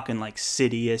 I'm talking like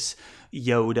Sidious,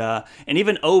 Yoda, and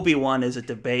even Obi-Wan is a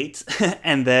debate.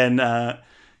 And then,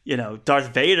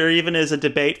 Darth Vader even is a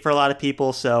debate for a lot of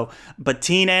people. So, but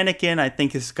teen Anakin, I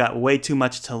think, has got way too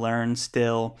much to learn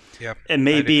still. Yep, it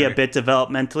may be a bit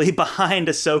developmentally behind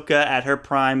Ahsoka at her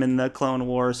prime in the Clone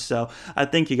Wars. So I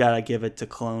think you got to give it to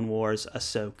Clone Wars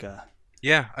Ahsoka.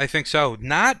 Yeah, I think so.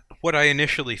 Not what I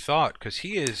initially thought, because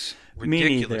he is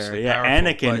ridiculously powerful.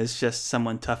 Anakin is just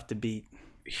someone tough to beat.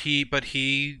 That's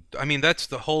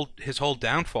his whole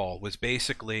downfall was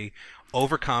basically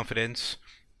overconfidence.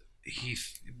 He,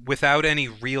 without any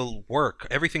real work,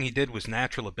 everything he did was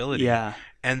natural ability. Yeah.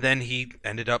 And then he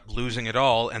ended up losing it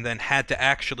all, and then had to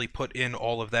actually put in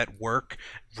all of that work,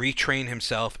 retrain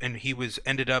himself, and he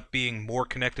ended up being more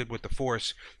connected with the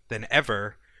Force than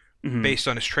ever. Mm-hmm. Based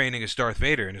on his training as Darth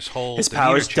Vader, and his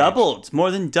powers doubled,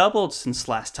 more than doubled since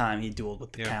last time he dueled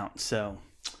with the Count. So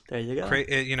there you go.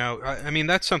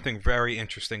 That's something very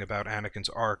interesting about Anakin's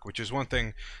arc, which is one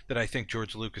thing that I think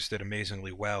George Lucas did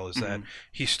amazingly well, is that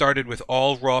he started with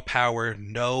all raw power,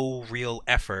 no real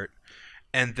effort,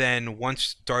 and then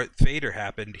once Darth Vader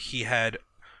happened, he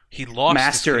lost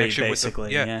mastery, his connection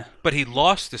basically. But he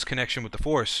lost his connection with the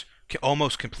Force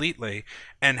almost completely,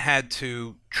 and had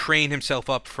to train himself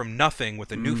up from nothing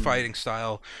with a new fighting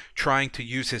style, trying to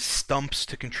use his stumps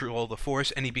to control the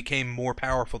Force, and he became more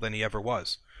powerful than he ever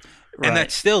was. Right. And it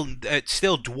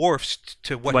still dwarfs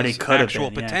to what his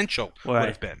actual potential would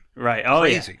have been. Right. Oh,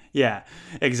 crazy. Yeah,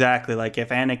 exactly. Like if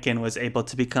Anakin was able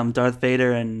to become Darth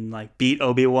Vader and like beat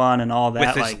Obi-Wan and all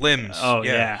that, with his limbs. Oh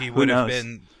yeah, he would have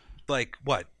been like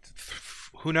what?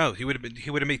 Who knows? He would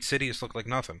have made Sidious look like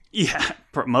nothing. Yeah,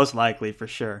 most likely, for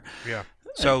sure. Yeah.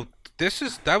 So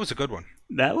that was a good one.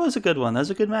 That was a good one. That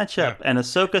was a good matchup, and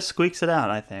Ahsoka squeaks it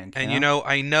out, I think. And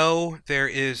I know there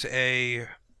is a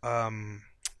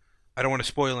I don't want to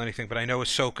spoil anything, but I know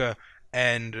Ahsoka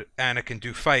and Anakin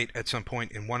do fight at some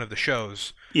point in one of the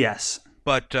shows. Yes.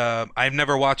 But I've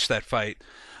never watched that fight.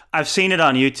 I've seen it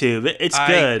on YouTube. It's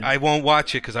good. I won't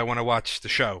watch it because I want to watch the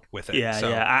show with it.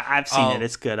 Yeah. I've seen it.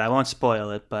 It's good. I won't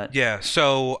spoil it, but yeah.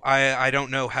 So I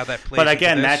don't know how that plays. But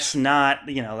again, that's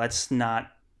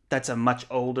a much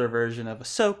older version of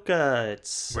Ahsoka.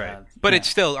 It's right, but it's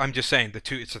still. I'm just saying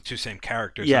it's the two same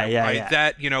characters. Yeah.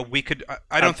 That we could.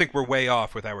 I don't think we're way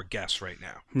off with our guess right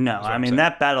now. No, I mean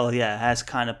that battle. Yeah, has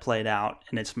kind of played out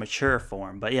in its mature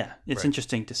form, but yeah, it's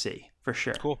interesting to see for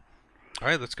sure. Cool. All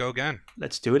right, let's go again.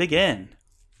 Let's do it again.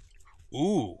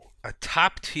 Ooh, a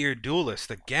top-tier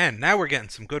duelist again. Now we're getting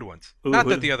some good ones. Not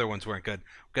that the other ones weren't good.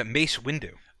 We've got Mace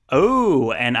Windu.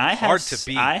 Oh, and I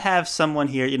have someone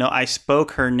here. I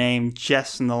spoke her name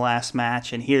just in the last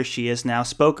match, and here she is now.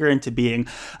 Spoke her into being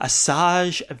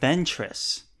Asajj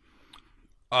Ventress.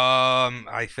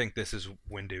 I think this is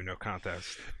Windu, no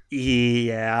contest.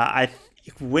 Yeah,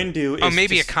 Windu is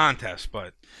maybe a contest,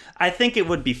 but I think it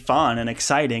would be fun and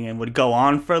exciting and would go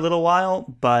on for a little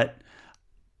while, but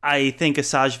I think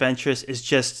Asajj Ventress is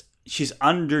just, she's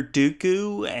under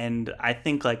Dooku, and I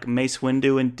think like Mace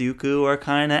Windu and Dooku are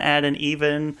kind of at an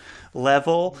even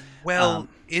level. Well,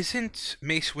 isn't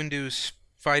Mace Windu's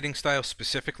fighting style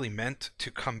specifically meant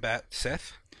to combat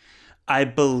Sith? I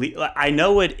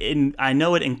know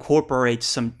it incorporates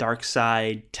some dark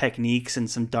side techniques and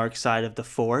some dark side of the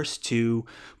Force to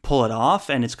pull it off,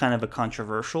 and it's kind of a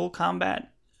controversial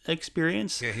combat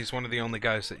experience. Yeah, he's one of the only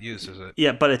guys that uses it.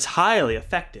 Yeah, but it's highly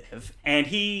effective, and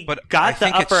he got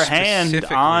the upper hand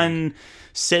on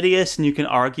Sidious, and you can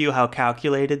argue how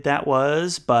calculated that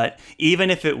was, but even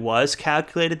if it was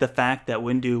calculated, the fact that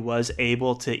Windu was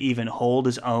able to even hold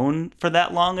his own for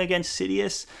that long against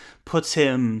Sidious puts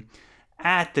him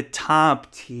at the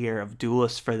top tier of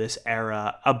duelists for this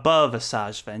era, above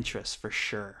Asajj Ventress for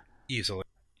sure. Easily.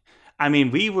 I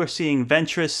mean, we were seeing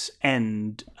Ventress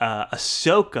and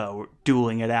Ahsoka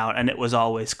dueling it out, and it was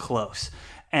always close.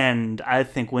 And I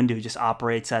think Windu just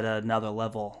operates at another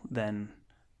level than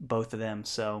both of them.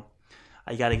 So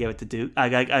I got to give it to Windu.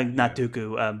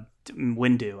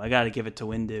 I got to give it to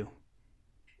Windu.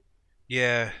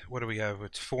 Yeah, what do we have?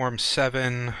 It's Form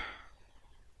 7.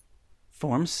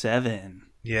 Form 7.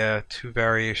 Yeah, two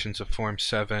variations of Form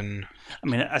 7. I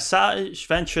mean, Asajj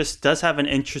Ventress does have an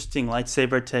interesting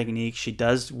lightsaber technique. She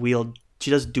does wield.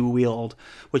 She does dual wield,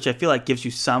 which I feel like gives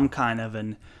you some kind of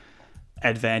an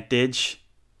advantage.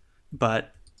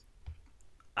 But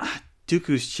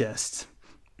Dooku's just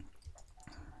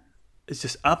is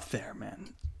just up there,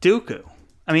 man. Dooku.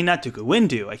 I mean, not Dooku.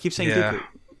 Windu. I keep saying Yeah. Dooku.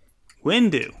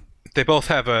 Windu. They both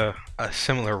have a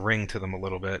similar ring to them a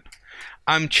little bit.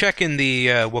 I'm checking the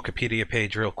Wikipedia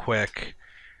page real quick,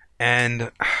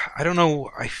 and I don't know.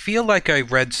 I feel like I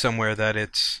read somewhere that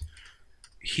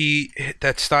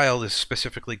that style is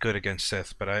specifically good against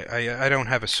Sith, but I don't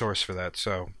have a source for that,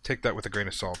 so take that with a grain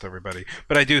of salt, everybody.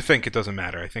 But I do think it doesn't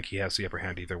matter. I think he has the upper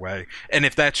hand either way, and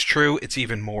if that's true, it's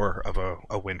even more of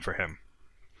a win for him.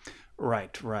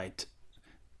 Right.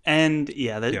 And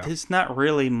yeah, there's not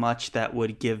really much that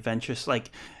would give Ventress, like,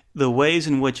 the ways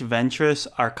in which Ventress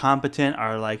are competent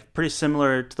are like pretty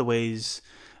similar to the ways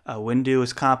Windu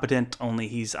is competent, only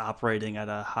he's operating at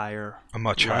a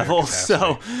much higher level. capacity.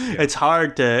 So it's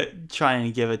hard to try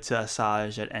and give it to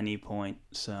Asajj at any point.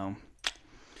 So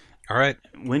All right,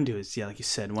 Windu is, yeah, like you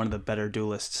said, one of the better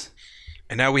duelists.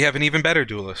 and now we have an even better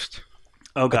duelist,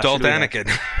 Oh gosh, Adult who do we have?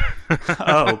 Anakin.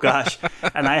 Oh gosh,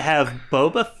 and I have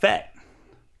Boba Fett.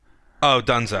 Oh,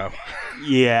 Dunzo.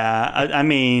 Yeah, I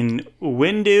mean,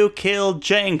 Windu killed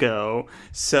Django,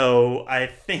 so I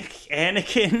think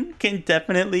Anakin can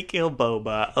definitely kill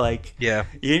Boba. Like, Yeah.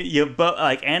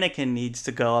 like Anakin needs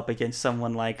to go up against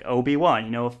someone like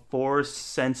Obi-Wan, a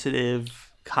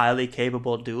force-sensitive, highly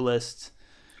capable duelist.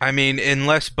 I mean,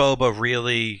 unless Boba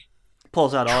really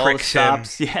Pulls out all the tricks him.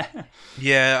 stops. Yeah,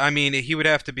 Yeah, I mean, he would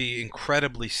have to be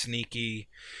incredibly sneaky.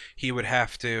 He would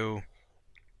have to.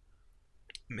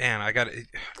 Man,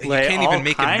 you Lay can't all even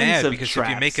make him kinds mad of because if you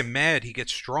traps. make him mad, he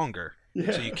gets stronger.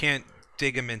 Yeah. So you can't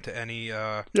dig him into any. you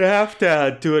have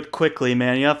to do it quickly,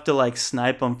 man. You have to like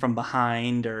snipe him from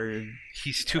behind or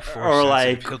He's too force Or, sensitive.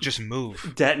 like- He'll just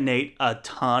move. detonate a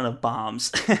ton of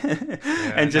bombs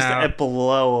and just now-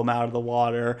 blow them out of the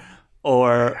water.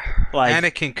 Or like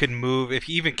Anakin could move if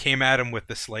he even came at him with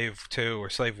the Slave 2 or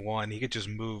Slave 1. He could just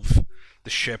move the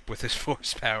ship with his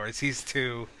force powers. He's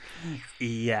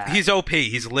yeah, OP.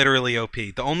 He's literally OP.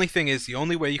 The only thing is, the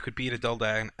only way you could beat adult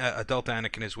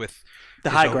Anakin is with The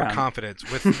his high ground.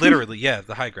 overconfidence. With literally, yeah,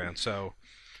 the high ground. So,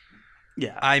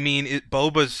 yeah. I mean,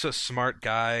 Boba's a smart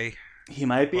guy. He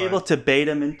might be but- able to bait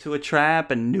him into a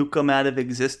trap and nuke him out of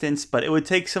existence, but it would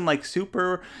take some like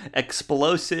super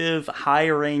explosive, high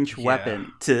range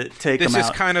weapon to take This him is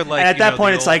out. kind of like, and at that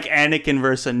point, the it's old- like Anakin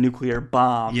versus a nuclear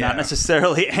bomb, Yeah. not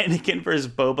necessarily Anakin versus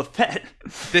Boba Fett.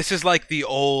 This is like the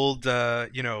old,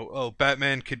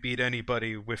 Batman could beat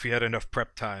anybody if he had enough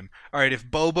prep time. All right, if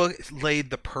Boba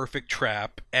laid the perfect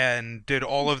trap and did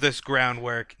all of this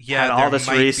groundwork, yeah, Had all there this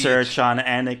might be a research on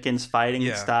Anakin's fighting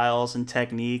Yeah. styles and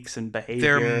techniques and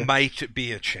behavior. there might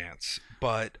be a chance,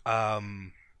 but I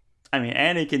mean,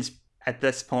 Anakin's at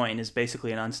this point is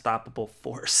basically an unstoppable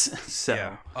force. So,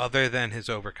 yeah, other than his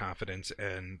overconfidence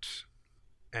and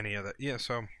any other,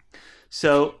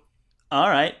 so all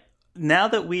right. Now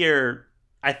that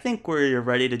I think we're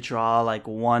ready to draw like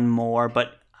one more,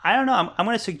 but I don't know. I'm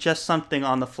going to suggest something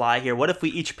on the fly here. What if we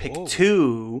each pick Whoa.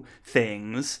 two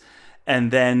things,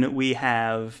 and then we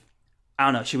have, I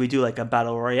don't know, should we do like a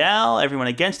battle royale, everyone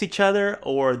against each other,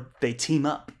 or they team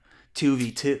up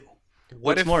 2v2? What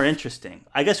What's if more interesting?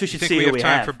 I guess we you should think see we who have we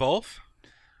time have. for both?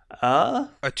 Uh,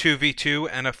 A 2v2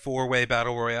 and a 4-way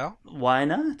battle royale? why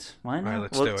not? Why not? right,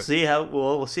 let's we'll do it. see how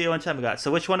we'll see how much time we got. So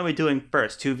which one are we doing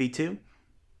first? 2v2?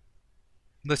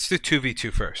 Let's do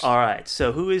 2v2 first. All right.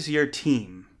 So who is your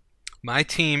team? My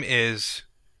team is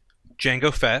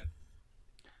Jango Fett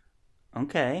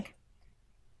Okay.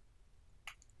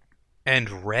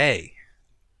 and Rey.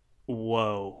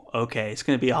 Whoa. Okay, it's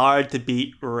gonna be hard to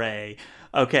beat Rey.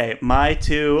 Okay, my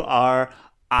two are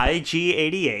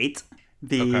IG-88,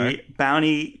 the Okay.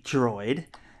 bounty droid,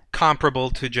 Comparable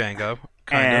to Jango,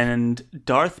 kind of. and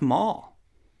Darth Maul.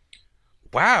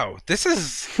 Wow, this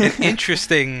is an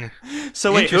interesting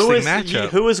So wait, Interesting matchup.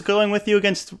 who was going with you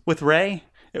with Rey?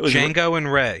 It was Jango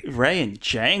and Rey. Rey and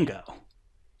Django.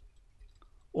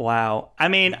 Wow. I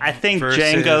mean, I think Versus-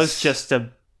 Django's just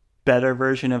a better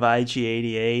version of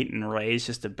IG-88, and Rey's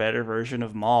just a better version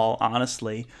of Maul,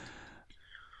 honestly.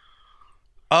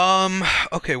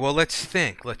 Okay, well, let's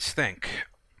think.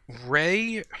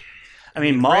 Rey, I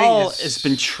mean, Rey Maul is- has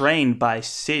been trained by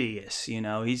Sidious,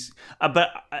 he's... but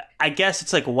I guess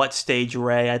it's like what stage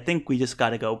Rey? I think we just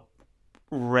got to go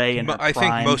Rey and her I think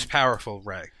prime. most powerful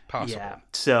Rey possible. Yeah,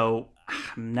 so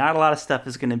not a lot of stuff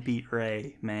is going to beat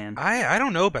Rey, man. I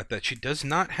don't know about that. She does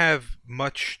not have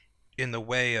much in the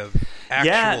way of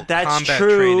actual Yeah, that's combat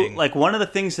true. training. Like, one of the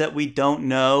things that we don't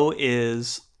know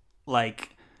is, like,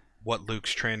 What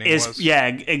Luke's training was.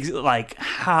 Yeah, like,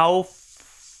 how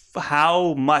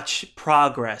much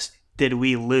progress did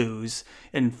we lose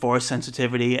in force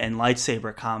sensitivity and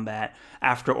lightsaber combat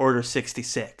after Order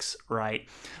 66, right?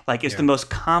 Like, is the most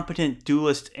competent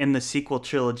duelist in the sequel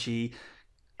trilogy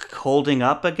holding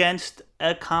up against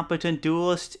a competent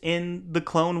duelist in the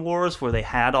Clone Wars, where they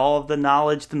had all of the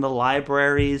knowledge in the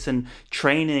libraries and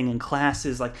training and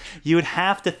classes? Like, you would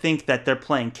have to think that they're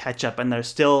playing catch up and they're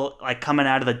still, like, coming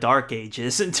out of the Dark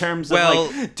Ages in terms of,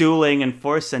 like, dueling and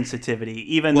force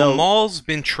sensitivity. Even though Maul's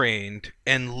been trained,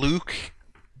 and Luke,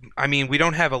 I mean, we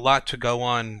don't have a lot to go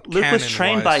on. Luke was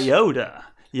trained by Yoda.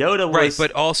 Yoda was right,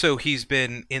 but also he's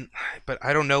been in. But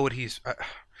I don't know what he's.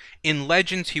 In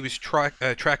Legends, he was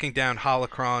tracking down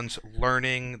holocrons,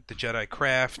 learning the Jedi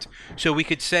craft. So we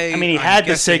could say... I mean, he had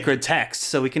the sacred text,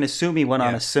 so we can assume he went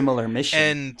on a similar mission.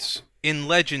 And in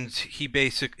Legends,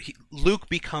 Luke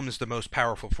becomes the most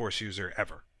powerful Force user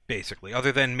ever, basically.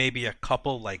 Other than maybe a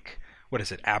couple, like, what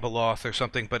is it, Abeloth or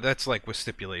something? But that's, like, with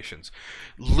stipulations.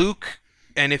 Luke...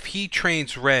 And if he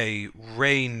trains Rey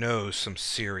knows some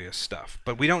serious stuff.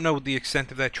 But we don't know the extent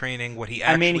of that training, what he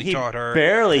actually taught her. He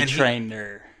barely trained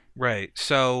her. Right.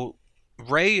 So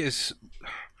Rey is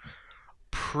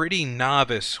pretty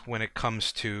novice when it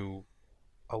comes to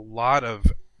a lot of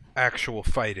actual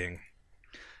fighting.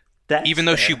 Even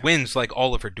though she wins like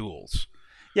all of her duels.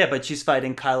 Yeah, but she's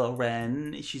fighting Kylo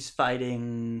Ren. She's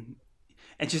fighting...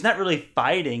 And she's not really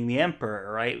fighting the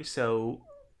Emperor, right? So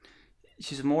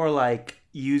she's more like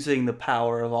using the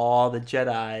power of all the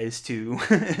Jedis to...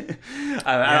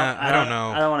 I don't know.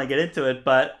 I don't want to get into it,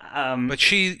 but... But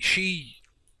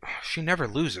she never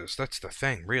loses. That's the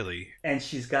thing, really. And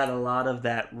she's got a lot of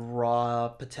that raw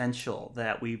potential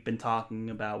that we've been talking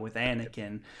about with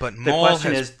Anakin. But the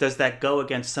question is, does that go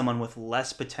against someone with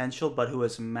less potential, but who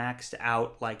has maxed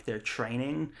out like their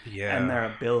training and their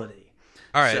ability?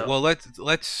 All right. Well,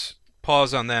 let's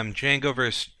pause on them. Jango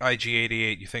versus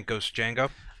IG-88. You think goes Jango?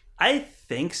 I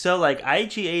think so. Like,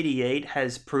 IG-88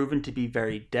 has proven to be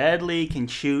very deadly. Can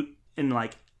shoot in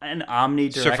like an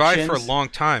omnidirections. Survived for a long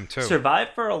time too.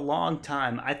 Survived for a long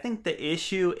time. I think the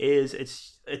issue is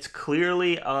it's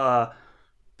clearly a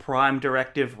prime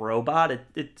directive robot.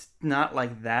 It's not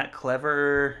like that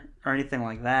clever or anything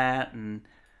like that. And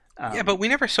yeah, but we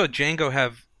never saw Jango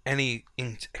have any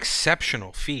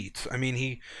exceptional feats. I mean,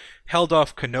 he held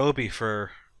off Kenobi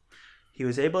for... He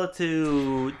was able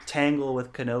to tangle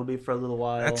with Kenobi for a little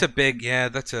while. That's a big... Yeah,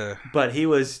 that's a... But he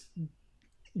was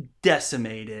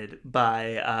decimated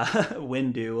by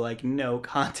Windu, like no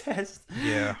contest.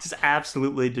 Yeah. Just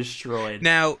absolutely destroyed.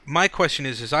 Now, my question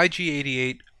is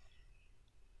IG-88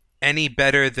 any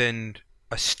better than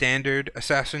a standard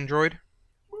assassin droid?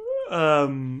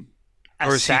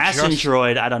 Assassin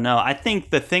droid, I don't know. I think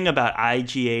the thing about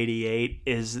IG-88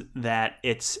 is that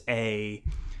it's I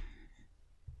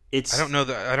don't know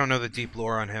the deep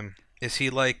lore on him. Is he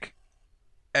like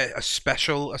a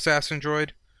special assassin droid?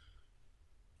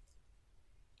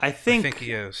 I think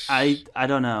he is. I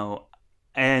don't know.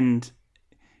 And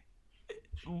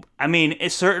I mean,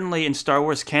 it's certainly in Star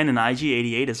Wars canon,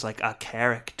 IG-88 is like a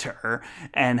character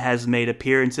and has made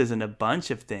appearances in a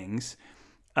bunch of things.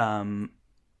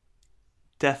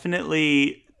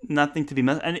 Definitely nothing to be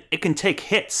and it can take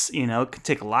hits, it can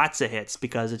take lots of hits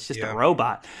because it's just a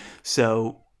robot.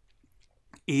 So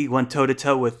he went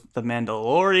toe-to-toe with the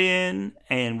Mandalorian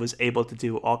and was able to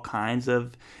do all kinds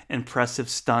of impressive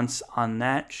stunts on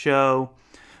that show.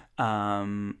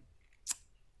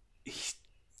 He's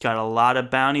got a lot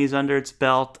of bounties under its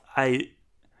belt. I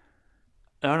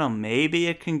don't know, maybe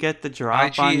it can get the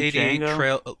drop on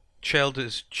Jango. Trailed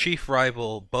his chief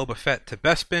rival Boba Fett to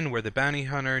Bespin, where the bounty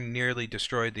hunter nearly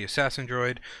destroyed the assassin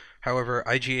droid. However,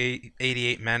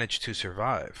 IG-88 managed to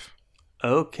survive.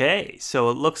 Okay, so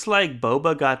it looks like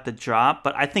Boba got the drop,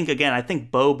 but I think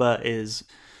Boba is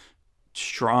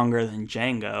stronger than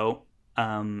Jango,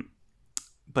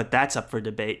 but that's up for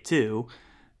debate too.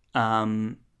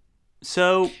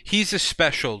 So he's a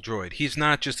special droid. He's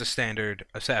not just a standard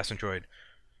assassin droid.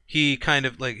 He kind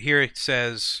of, like, here it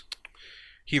says...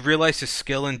 He realized his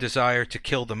skill and desire to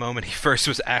kill the moment he first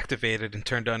was activated and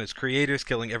turned on his creators,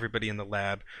 killing everybody in the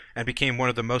lab, and became one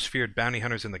of the most feared bounty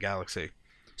hunters in the galaxy.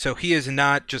 So he is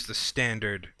not just a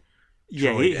standard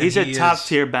droid. Yeah, he's a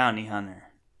top-tier bounty hunter.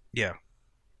 Yeah.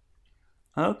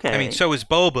 Okay. I mean, so is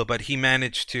Boba, but he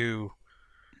managed to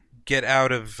get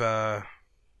out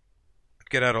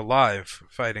alive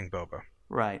fighting Boba.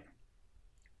 Right.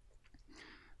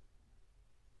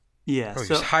 Yeah,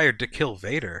 he's hired to kill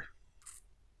Vader.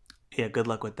 Yeah, good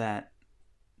luck with that.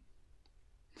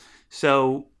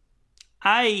 So,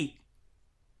 I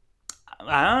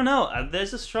don't know.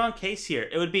 There's a strong case here.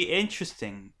 It would be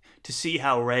interesting to see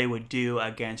how Rey would do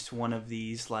against one of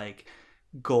these like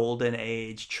Golden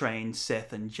Age trained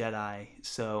Sith and Jedi.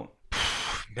 So,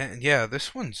 Man, yeah,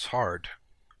 this one's hard.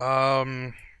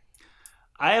 I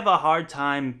have a hard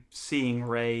time seeing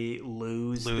Rey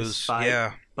lose this fight,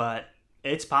 yeah. but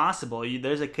it's possible.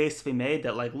 There's a case to be made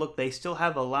that, like, look, they still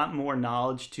have a lot more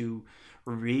knowledge to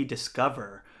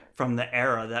rediscover from the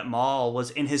era that Maul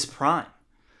was in his prime.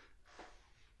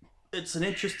 It's an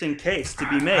interesting case to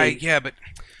be made. But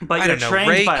But I you're don't know. trained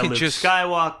Rey by could Luke just-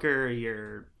 Skywalker.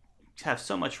 You have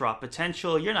so much raw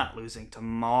potential. You're not losing to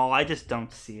Maul. I just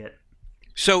don't see it.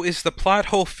 So is the plot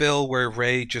hole fill where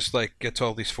Rey just like gets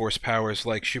all these force powers,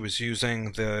 like she was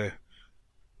using the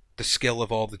skill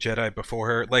of all the Jedi before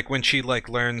her, like when she like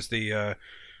learns the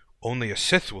only a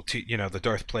Sith will teach, the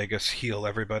Darth Plagueis heal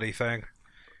everybody thing.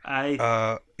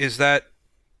 Is that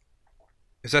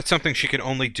something she can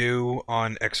only do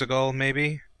on Exegol?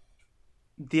 Maybe.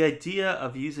 The idea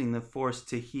of using the Force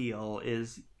to heal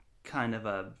is kind of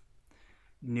a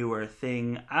newer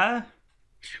thing.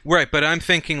 Right, but I'm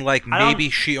thinking like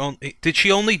maybe she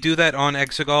only do that on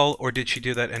Exegol, or did she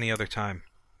do that any other time?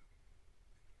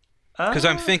 Because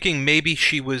I'm thinking maybe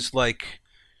she was like,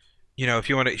 if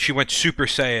you want to, she went Super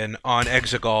Saiyan on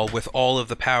Exegol with all of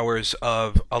the powers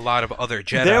of a lot of other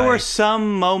Jedi. There were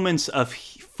some moments of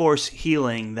Force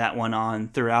healing that went on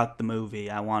throughout the movie,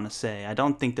 I want to say. I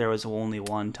don't think there was only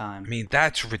one time. I mean,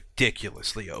 that's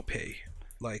ridiculously OP.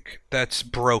 Like, that's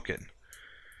broken.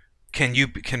 Can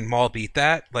Maul beat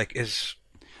that? Like,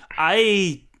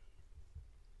 I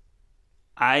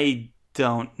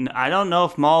don't know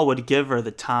if Maul would give her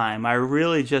the time. I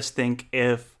really just think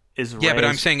yeah, but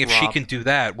I'm saying if she can do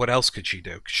that, what else could she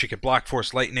do? She could block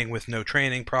Force Lightning with no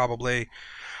training, probably.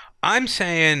 I'm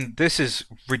saying this is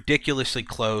ridiculously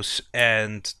close,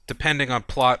 and depending on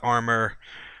plot armor,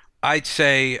 I'd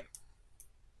say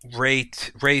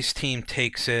Rey's team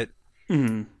takes it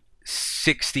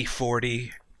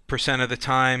 60-40% of the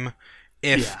time.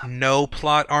 If no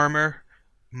plot armor,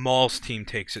 Maul's team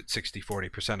takes it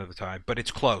 60-40% of the time. But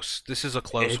it's close. This is a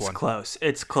close one.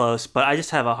 It's close, but I just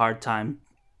have a hard time.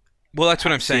 Well, that's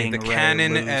what I'm saying. The Rey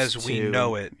canon lose as we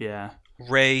know it,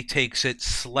 Rey takes it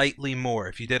slightly more.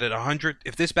 If you did it 100,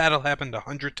 if this battle happened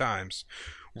 100 times,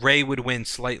 Rey would win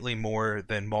slightly more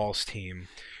than Maul's team.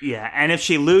 Yeah, and if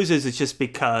she loses, it's just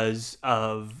because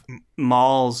of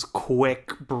Maul's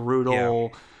quick,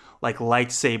 brutal, like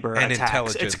lightsaber and attacks.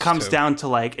 intelligence. It comes too. down to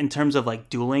like in terms of like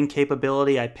dueling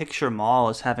capability. I picture Maul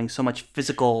as having so much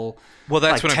physical. Well,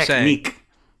 that's like, what technique. I'm saying.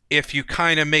 If you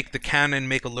kind of make the canon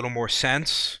make a little more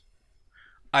sense,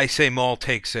 I say Maul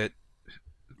takes it.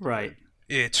 Right.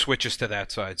 It switches to that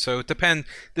side. So it depends.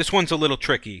 This one's a little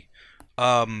tricky,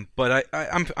 but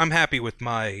I'm happy with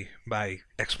my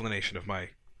explanation of my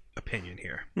opinion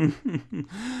here.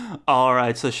 All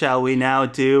right. So shall we now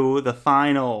do the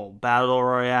final battle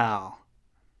royale?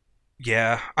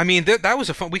 Yeah, I mean that was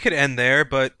a fun. We could end there,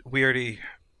 but we already.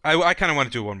 I kind of want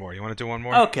to do one more. You want to do one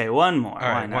more? Okay, one more. All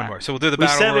right, Why not? one more. So we'll do the We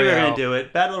battle said royale. we were going to do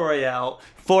it. Battle royale.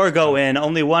 4 go in.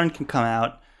 Only 1 can come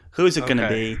out. Who's it going to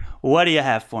Okay. be? What do you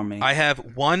have for me? I have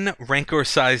one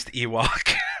Rancor-sized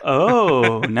Ewok.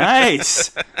 Oh,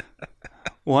 nice.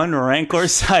 1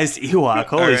 Rancor-sized Ewok.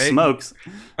 Holy right. smokes.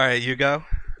 All right, you go.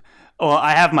 Well,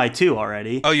 I have my 2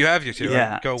 already. Oh, you have your 2.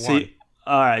 yeah. Right? Go So- one.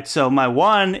 all right. So my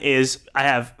 1 is I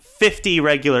have 50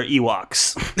 regular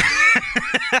Ewoks.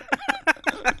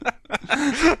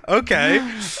 Okay.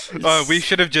 We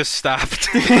should have just stopped.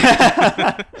 All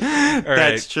That's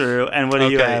right. true. And what do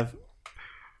you Okay. have?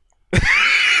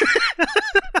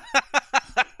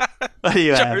 What do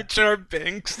you Jar have? Jar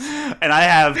Binks. And I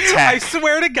have I Tech.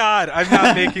 swear to God, I'm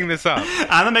not making this up.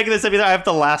 I'm not making this up either. I have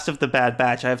the last of the Bad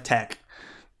Batch. I have Tech.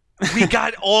 We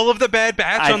got all of the Bad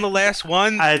Batch on the last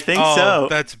one? I think Oh, so.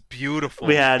 That's beautiful.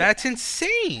 We had- That's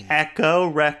insane. Echo,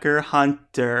 Wrecker,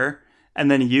 Hunter, and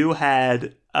then you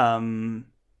had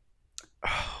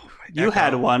you had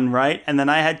Echo. one, right? And then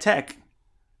I had Tech.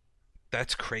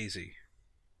 That's crazy.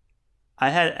 I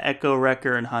had Echo,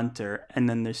 Wrecker, and Hunter, and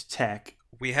then there's Tech,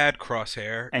 We had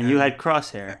Crosshair. and you had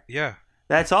Crosshair. Yeah.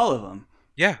 That's all of them.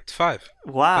 Yeah, it's 5.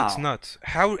 Wow. That's nuts.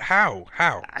 How?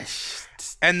 It's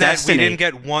And that destiny. we didn't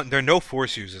get one. There are no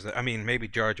Force users. I mean, maybe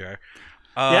Jar Jar.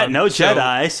 Yeah, no so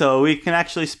Jedi, so we can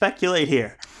actually speculate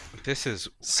here. This is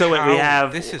So how, we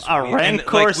have this is a weird. And,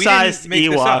 like, Rancor-sized we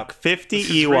didn't make this Ewok, up. 50 This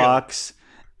is real. Ewoks,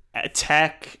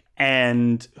 Tech,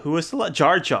 and who was the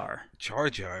Jar Jar. Jar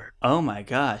Jar. Oh my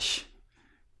gosh.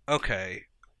 Okay.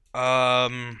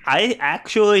 I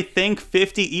actually think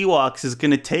 50 Ewoks is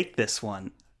going to take this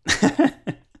one.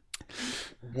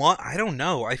 What? I don't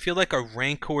know. I feel like a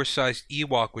Rancor-sized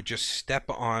Ewok would just step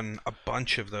on a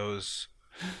bunch of those.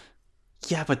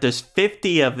 Yeah, but there's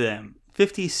 50 of them.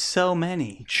 50 is so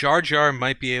many. Jar Jar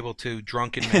might be able to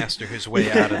drunken master his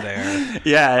way out of there.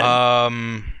 Yeah.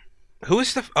 Who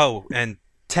is the? Oh, and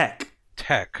Tech.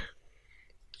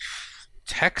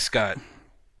 Tech's got.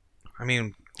 I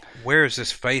mean, where is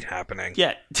this fight happening?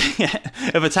 Yeah.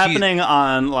 If it's happening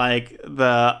on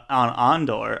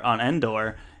on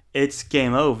Endor, it's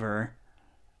game over.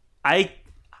 I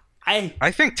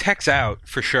think Tech's out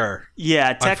for sure.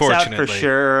 Yeah, Tech's out for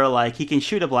sure. Like, he can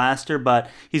shoot a blaster, but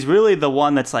he's really the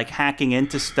one that's like hacking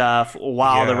into stuff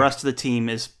while the rest of the team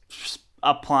is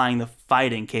applying the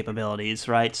fighting capabilities,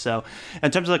 right? So,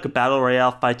 in terms of like a battle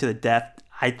royale fight to the death,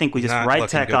 I think we just write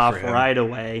Tech off right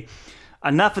away.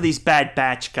 Enough of these Bad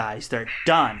Batch guys. They're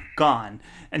done, gone.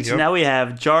 And so now we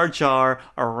have Jar Jar,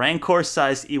 a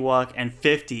Rancor-sized Ewok, and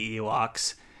 50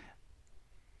 Ewoks.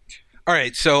 All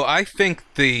right, so I think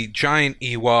the giant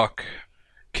Ewok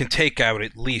can take out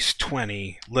at least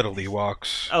 20 little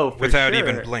Ewoks without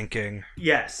even blinking.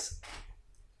 Yes.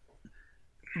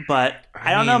 But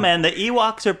I don't know, man. The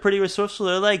Ewoks are pretty resourceful.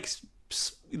 They're like,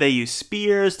 they use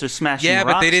spears. They're smashing rocks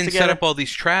but they didn't together. set up all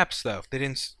these traps, though. They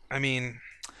didn't. I mean,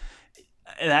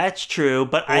 that's true.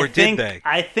 But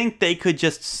I think they could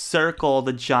just circle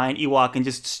the giant Ewok and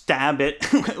just stab it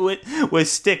with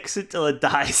sticks until it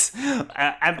dies.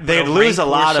 They'd lose a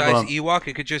lot of them. Ewok,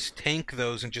 it could just tank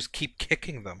those and just keep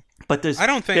kicking them. But there's I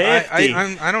don't think 50.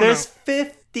 I don't there's know.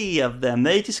 50 of them.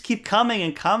 They just keep coming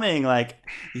and coming. Like,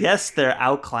 yes, they're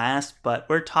outclassed, but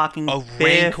we're talking A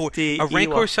 50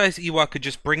 Rancor-sized Ewok could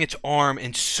just bring its arm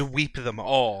and sweep them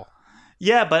all.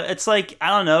 Yeah, but it's like, I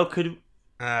don't know.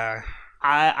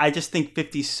 I just think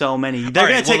 50's so many. They're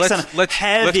going to take some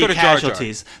heavy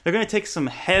casualties. They're going to take some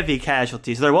heavy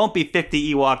casualties. There won't be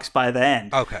 50 Ewoks by the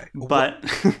end. Okay, but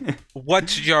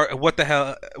what's Jar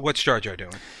Jar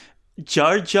doing?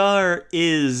 Jar Jar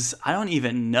is, I don't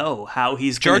even know how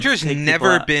he's Jar going to Jar's take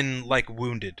never been like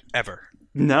wounded ever.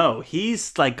 No,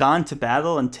 he's like gone to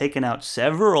battle and taken out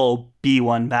several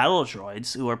B1 battle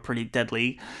droids who are pretty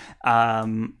deadly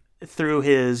through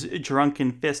his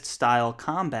drunken fist style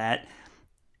combat.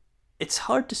 It's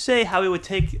hard to say how he would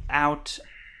take out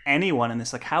anyone in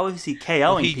this. Like, how is he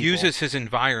KOing people? He uses his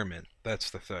environment.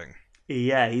 That's the thing.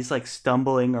 Yeah, he's like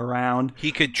stumbling around.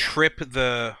 He could trip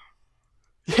the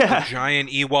giant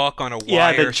Ewok on a wire.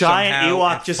 Yeah, the giant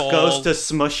Ewok just goes to to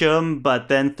smush him, but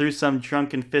then through some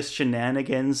drunken fist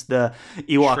shenanigans, the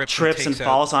Ewok trips and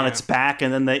falls on its back,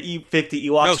 and then the 50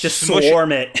 Ewoks just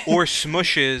swarm it. Or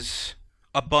smushes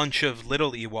a bunch of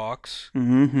little Ewoks.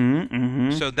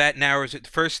 So that narrows it.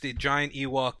 First, the giant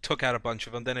Ewok took out a bunch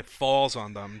of them, then it falls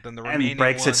on them, then the remaining and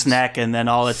breaks its neck, and then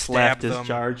all it's left is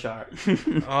Jar Jar.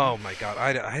 Oh my god,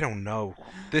 I don't know.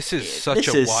 This is such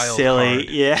a wild silly card.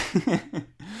 Yeah.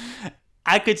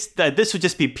 This would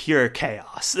just be pure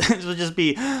chaos. This would just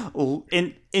be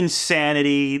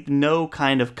insanity, no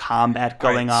kind of combat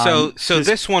going on. So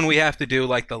this one we have to do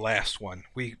like the last one.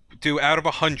 We do out of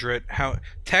 100. How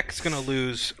Tech's gonna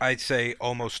lose? I'd say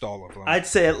almost all of them. I'd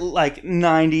say like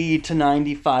 90 to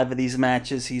 95 of these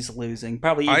matches he's losing.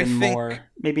 Probably even more.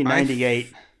 Maybe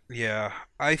 98. Yeah,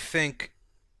 I think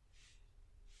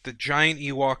the giant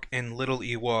Ewok and little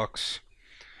Ewoks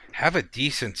have a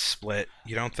decent split.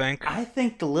 You don't think? I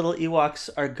think the little Ewoks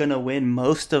are gonna win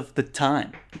most of the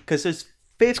time because there's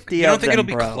 50 of them. You don't think it'll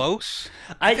be close?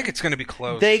 I think it's gonna be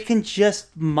close. They can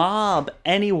just mob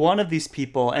any one of these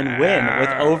people and win with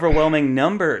overwhelming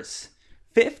numbers.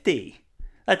 50.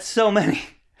 That's so many.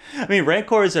 I mean,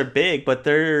 Rancors are big, but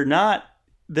they're not.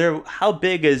 How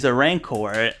big is a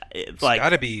Rancor? It's like,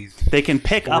 gotta be. They can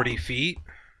pick 40 up feet,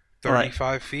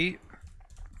 35 feet.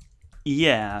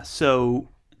 Yeah. So,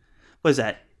 what is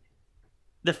that?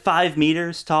 They're 5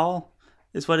 meters tall,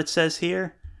 is what it says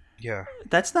here. Yeah.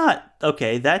 That's not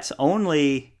okay. That's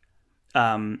only,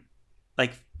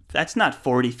 that's not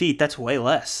 40 feet. That's way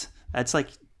less. That's like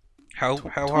how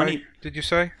 20, high did you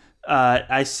say?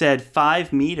 I said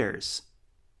 5 meters.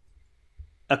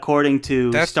 According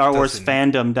to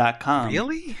StarWarsFandom.com.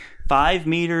 Really? 5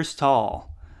 meters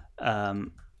tall. That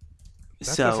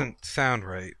doesn't sound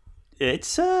right.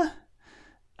 It's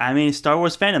I mean, Star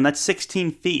Wars Fandom. That's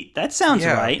 16 feet. That sounds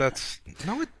right.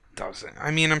 No, it doesn't.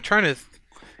 I mean, I'm trying to.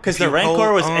 Because the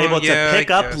Rancor was able to pick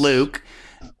up Luke.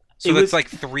 So that's like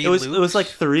 3 Lukes? It was like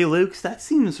 3 Lukes. That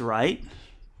seems right.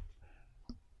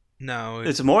 No.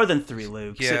 It's more than 3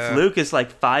 Lukes. Yeah. If Luke is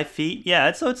like 5 feet.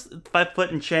 Yeah, so it's 5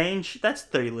 foot and change. That's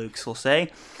 3 Lukes, we'll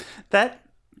say. That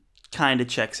kind of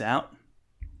checks out.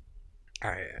 All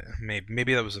right,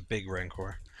 maybe that was a big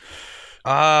Rancor.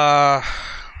 All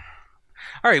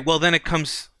right, well then it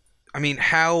comes. I mean,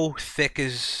 how thick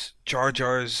is Jar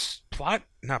Jar's plot?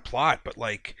 Not plot, but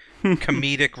like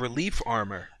comedic relief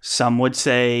armor. Some would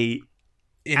say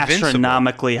Invincible.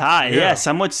 astronomically high. Yeah. Yeah,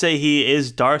 some would say he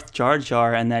is Darth Jar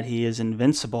Jar and that he is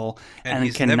invincible and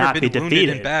he's cannot never be been wounded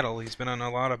defeated. in battle. He's been on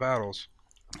a lot of battles.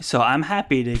 So I'm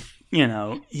happy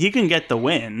to, he can get the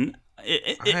win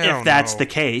if that's the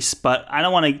case. But I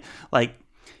don't want to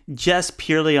just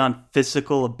purely on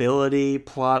physical ability,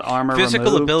 plot armor. Physical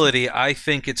removed. ability, I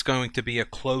think it's going to be a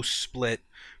close split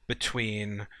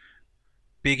between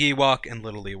Big Ewok and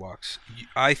Little Ewoks.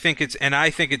 I think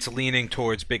it's leaning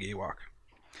towards Big Ewok.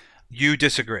 You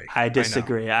disagree? I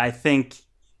disagree. I think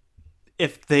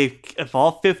if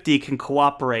all 50 can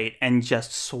cooperate and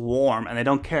just swarm, and they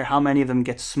don't care how many of them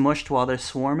get smushed while they're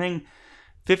swarming,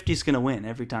 50's gonna win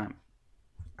every time.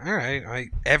 All right,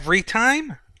 every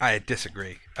time? I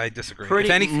disagree. Pretty If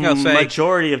anything, I'll say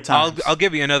majority of times. I'll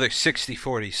give you another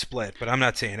 60-40 split, but I'm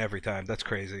not saying every time. That's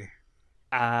crazy.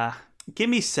 Give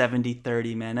me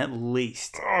 70-30, man, at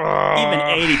least. Even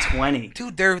 80-20.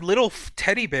 Dude, they're little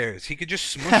teddy bears. He could just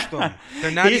smush them. They're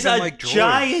not He's even a like droids.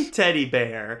 giant teddy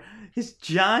bear. He's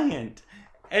giant.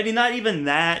 And he's not even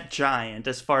that giant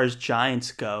as far as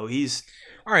giants go. He's...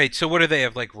 All right, so what do they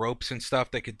have, like ropes and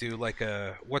stuff? They could do like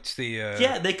a... What's the...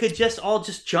 Yeah, they could just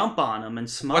jump on him and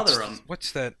smother him.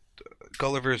 What's that?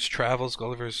 Gulliver's Travels?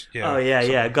 Gulliver's... Yeah. Oh,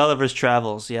 yeah. Gulliver's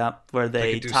Travels, yeah. Where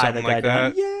they tie the guy like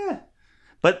down. that. Yeah.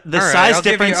 But the All size right,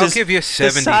 difference I'll give you 70-30.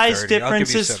 the size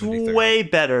difference you is 70-30. way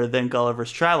better than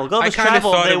Gulliver's Travel. Gulliver's kinda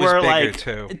Travel, thought they it was were bigger, like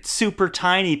too. super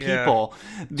tiny people.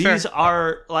 Yeah. These Fair.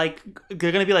 are like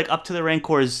they're gonna be like up to the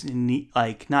Rancor's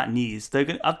not knees.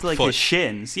 They're up to like his Foot.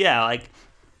 shins. Yeah, like.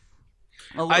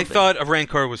 I thought a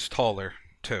Rancor was taller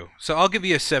too, so I'll give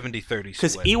you a 70-30 split.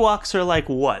 Because Ewoks are like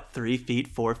what, 3 feet,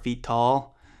 4 feet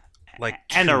tall, like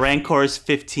and a 2 feet. Rancor's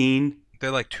 15.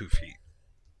 They're like 2 feet.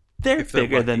 They're If they're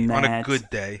bigger than lucky. that. On a good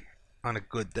day. On a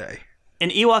good day. An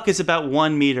Ewok is about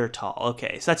 1 meter tall.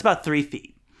 Okay, so that's about 3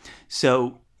 feet.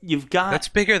 So you've got That's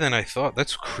bigger than I thought.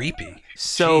 That's creepy.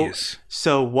 so Jeez.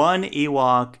 so one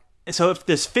Ewok. So if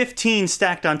there's 15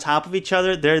 stacked on top of each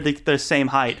other, they're the same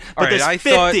height. But All right, there's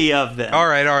 50 of them. All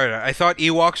right. I thought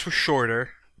Ewoks were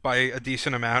shorter by a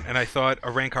decent amount, and I thought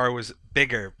a Rancor was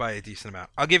bigger by a decent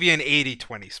amount. I'll give you an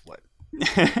 80-20 split.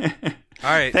 All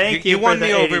right, Thank you for won the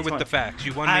me over 80-20. with the facts.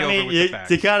 You won me I mean, over with the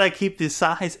facts. you gotta keep the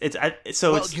size.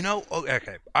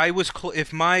 Okay. I was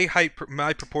if my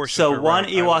proportions. So were one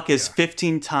right, Ewok is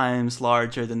 15 times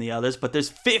larger than the others, but there's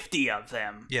 50 of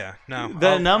them. Yeah, no. The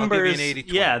I'll numbers, give you an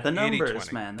 80-20. yeah, the numbers,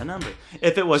 80-20. man, the numbers.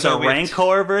 If it was So a we have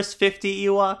Rancor versus 50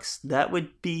 Ewoks, that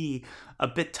would be a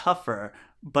bit tougher.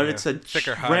 But Yeah, it's a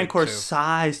thicker hide,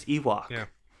 Rancor-sized Ewok. Yeah.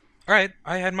 All right,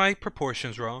 I had my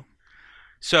proportions wrong.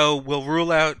 So we'll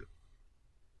rule out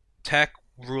Tech,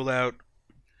 rule out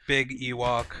Big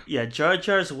Ewok. Yeah, Jar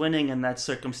Jar's winning in that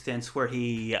circumstance where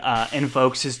he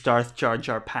invokes his Darth Jar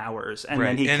Jar powers, and then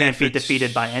Right, he and can't if be it's-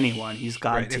 defeated by anyone. He's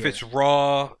God Right. tier. If it's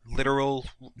raw, literal,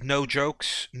 no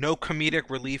jokes, no comedic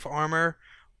relief armor,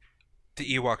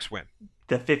 the Ewoks win.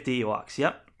 The 50 Ewoks,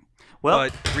 yep. Well,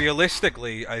 But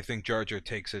realistically, I think Jar Jar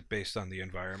takes it based on the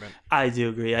environment. I do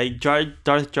agree.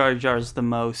 Darth Jar Jar is the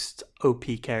most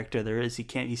OP character there is.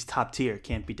 He's top tier,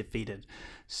 can't be defeated.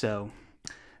 So,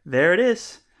 there it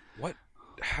is.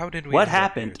 How did we? What end up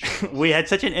happened? here, Charles? We had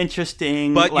such an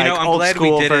interesting But, I'm old glad we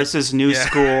school did it. versus new Yeah.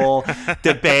 school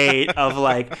debate of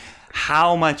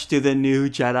how much do the new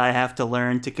Jedi have to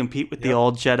learn to compete with the Yep.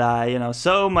 old Jedi?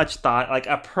 So much thought, like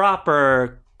a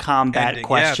proper combat Ending.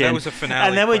 question. Yeah, that was a finale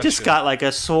and then we just question. got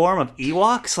a swarm of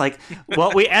Ewoks.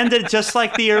 We ended just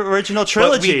like the original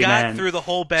trilogy, But we got man. through the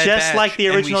whole Bad Just Batch. like the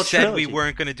original and we said trilogy. we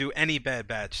weren't going to do any Bad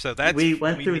Batch. So that's We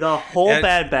went through the whole that's-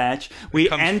 Bad Batch. We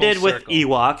comes full ended with circle.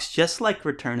 Ewoks, just like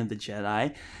Return of the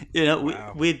Jedi.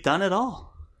 Wow. We've done it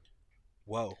all.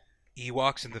 Whoa.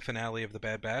 Ewoks in the finale of the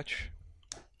Bad Batch?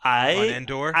 On I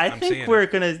Endor? I I'm think seeing we're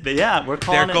it. gonna. Yeah, we're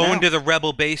calling They're it going now. to the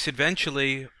rebel base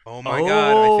eventually. Oh my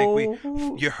god! I think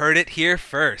Oh. you heard it here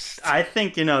first. I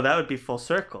think that would be full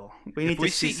circle. We need If we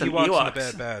to see see some Ewoks Ewoks. in the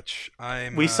Bad Batch,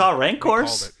 We saw we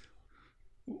Rancors.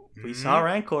 called it. We saw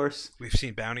Rancors. We've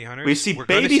seen bounty hunters. We see We're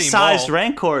gonna baby-sized Maul.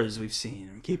 Rancors. We've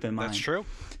seen. Keep in mind. That's true.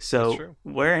 So That's true.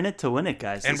 we're in it to win it,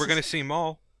 guys. And we're gonna see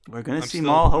Maul. We're gonna I'm see still-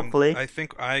 Maul. Hopefully, I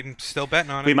think I'm still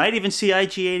betting on it. we might even see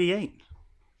IG-88.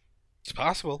 It's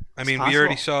possible. I It's mean, we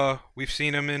already possible. we've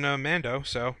seen him in Mando,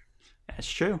 so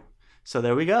That's true. So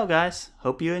there we go, guys.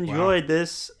 Hope you enjoyed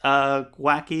this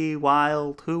wacky,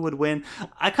 wild, who would win.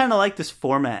 I kind of like this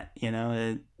format, you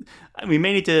know. We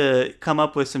may need to come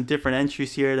up with some different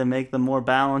entries here to make them more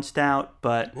balanced out,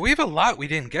 but... We have a lot we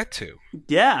didn't get to.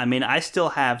 Yeah, I mean, I still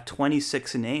have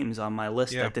 26 names on my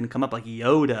list that didn't come up, like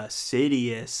Yoda,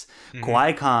 Sidious,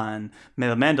 Qui-Gon,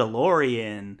 The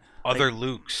Mandalorian... Other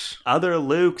Lukes,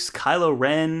 Kylo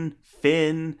Ren,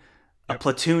 Finn... A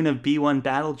platoon of B-1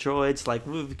 battle droids. Like,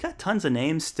 we've got tons of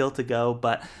names still to go.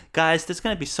 But, guys, there's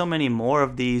going to be so many more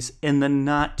of these in the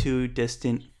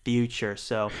not-too-distant future.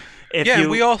 So, if you...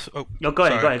 we also... go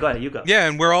ahead. You go. Yeah,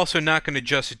 and we're also not going to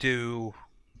just do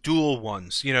dual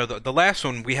ones. You know, the last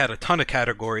one, we had a ton of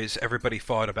categories everybody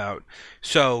fought about.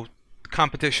 So,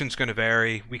 competition's going to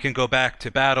vary. We can go back to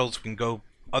battles. We can go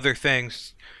other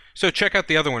things. So check out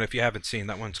the other one if you haven't seen.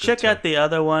 That one's good. Check out the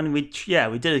other one. We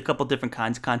did a couple different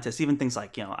kinds of contests. Even things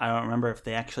like, I don't remember if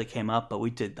they actually came up, but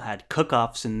we had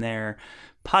cook-offs in there,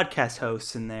 podcast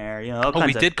hosts in there.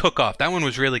 We did cook-off. That one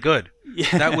was really good.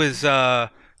 Yeah. That was, I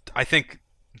think,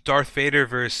 Darth Vader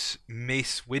versus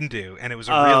Mace Windu, and it was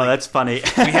that's funny.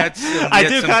 I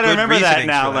do kind of remember that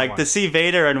now. Like, to see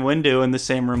Vader and Windu in the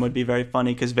same room would be very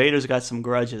funny because Vader's got some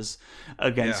grudges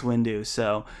against Windu.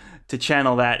 So to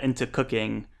channel that into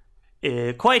cooking.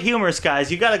 Quite humorous,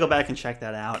 guys. You got to go back and check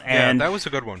that out. And that was a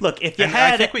good one. Look,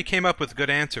 I think we came up with a good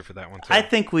answer for that one too. I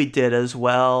think we did as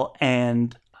well,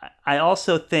 and I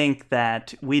also think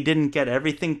that we didn't get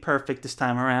everything perfect this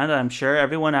time around. I'm sure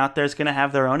everyone out there is going to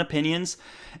have their own opinions,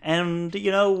 and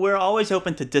we're always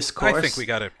open to discourse. I think we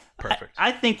got it perfect.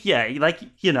 I think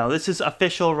this is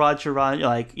official Roger.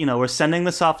 We're sending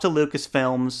this off to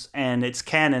Lucasfilms, and it's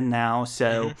canon now,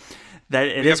 so. Mm-hmm. That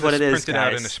it is what it is, printed guys.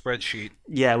 out in a spreadsheet.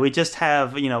 Yeah, we just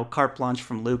have carte blanche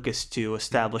from Lucas to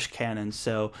establish canon.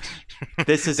 So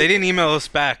this is. They didn't email us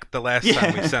back the last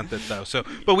time we sent it though. So,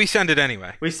 but we send it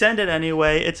anyway. We send it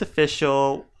anyway. It's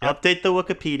official. Yep. Update the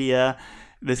Wikipedia.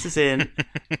 This is in.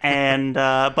 And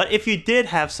but if you did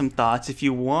have some thoughts, if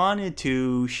you wanted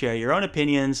to share your own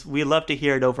opinions, we'd love to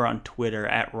hear it over on Twitter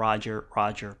at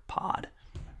RogerPod.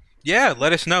 Yeah,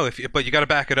 let us know but you got to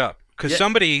back it up. Because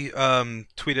somebody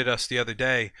tweeted us the other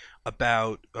day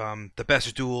about the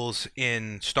best duels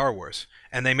in Star Wars,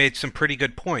 and they made some pretty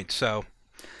good points. So,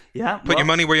 put your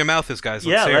money where your mouth is, guys.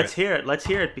 Let's hear it. Let's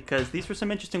hear it because these were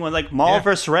some interesting ones, like Maul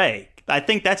versus Rey. I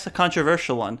think that's a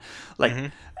controversial one.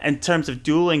 Like in terms of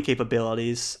dueling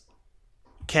capabilities,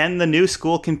 can the new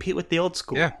school compete with the old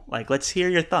school? Yeah. Like, let's hear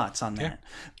your thoughts on that. Yeah.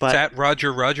 But it's at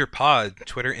Roger Pod,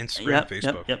 Twitter, Instagram,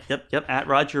 Facebook. Yep. At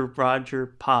Roger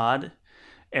Pod.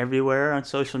 Everywhere on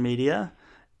social media.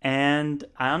 And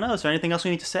I don't know, is there anything else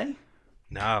we need to say?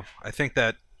 No, I think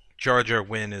that Jar Jar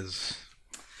win is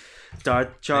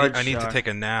Jar Jar. I need to take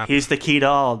a nap. He's the key to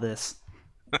all this.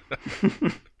 All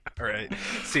right.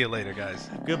 See you later, guys.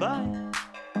 Goodbye.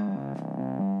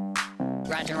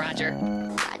 Roger. Roger.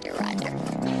 Roger, Roger.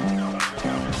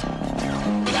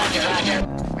 Roger, Roger.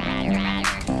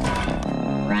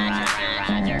 Roger, Roger. Roger, Roger.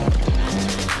 Roger.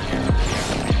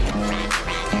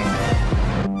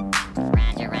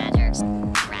 Roger, Roger.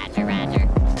 Roger, Roger.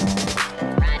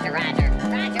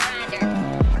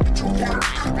 Roger, Roger. Roger,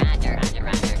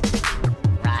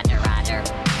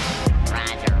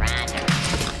 Roger. Roger, Roger.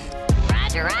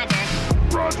 Roger,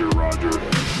 Roger,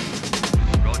 Roger, Roger,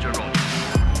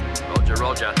 Roger,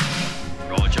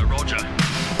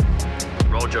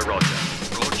 Roger, Roger, Roger, Roger. Roger, Roger. Roger,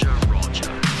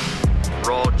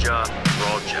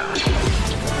 Roger.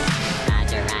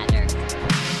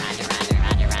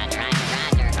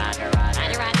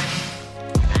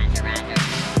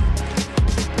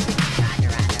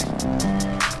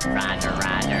 Roger,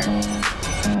 Roger.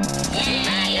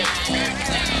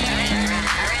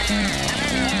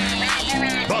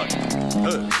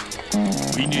 But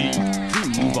we need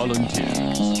 2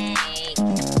 volunteers.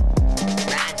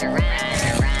 Roger,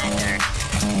 Roger, Roger.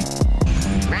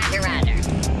 Roger, Roger.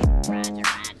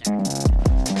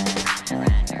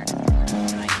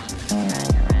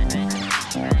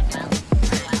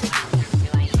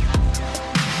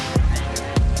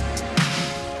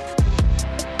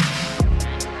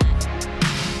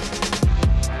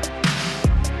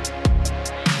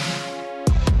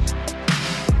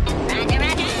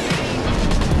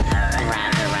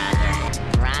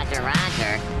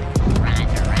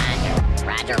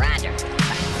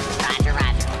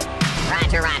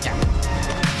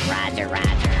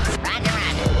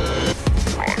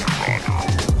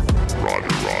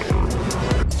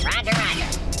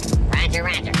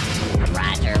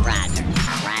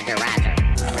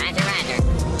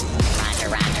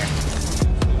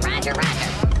 Roger, Roger.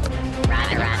 Roger,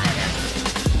 Roger, Roger.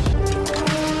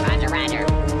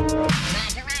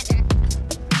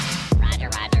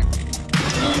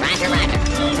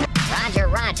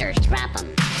 Roger. Drop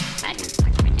him.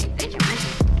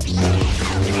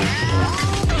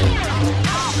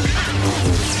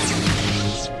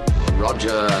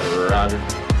 Roger, Roger.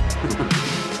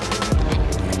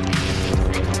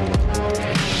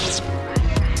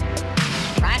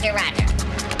 Roger, Roger.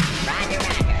 Roger,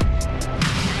 Roger.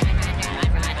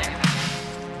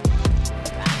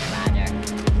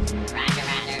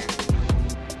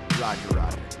 Roger,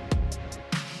 Roger.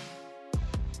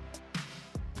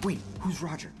 Wait, who's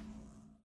Roger?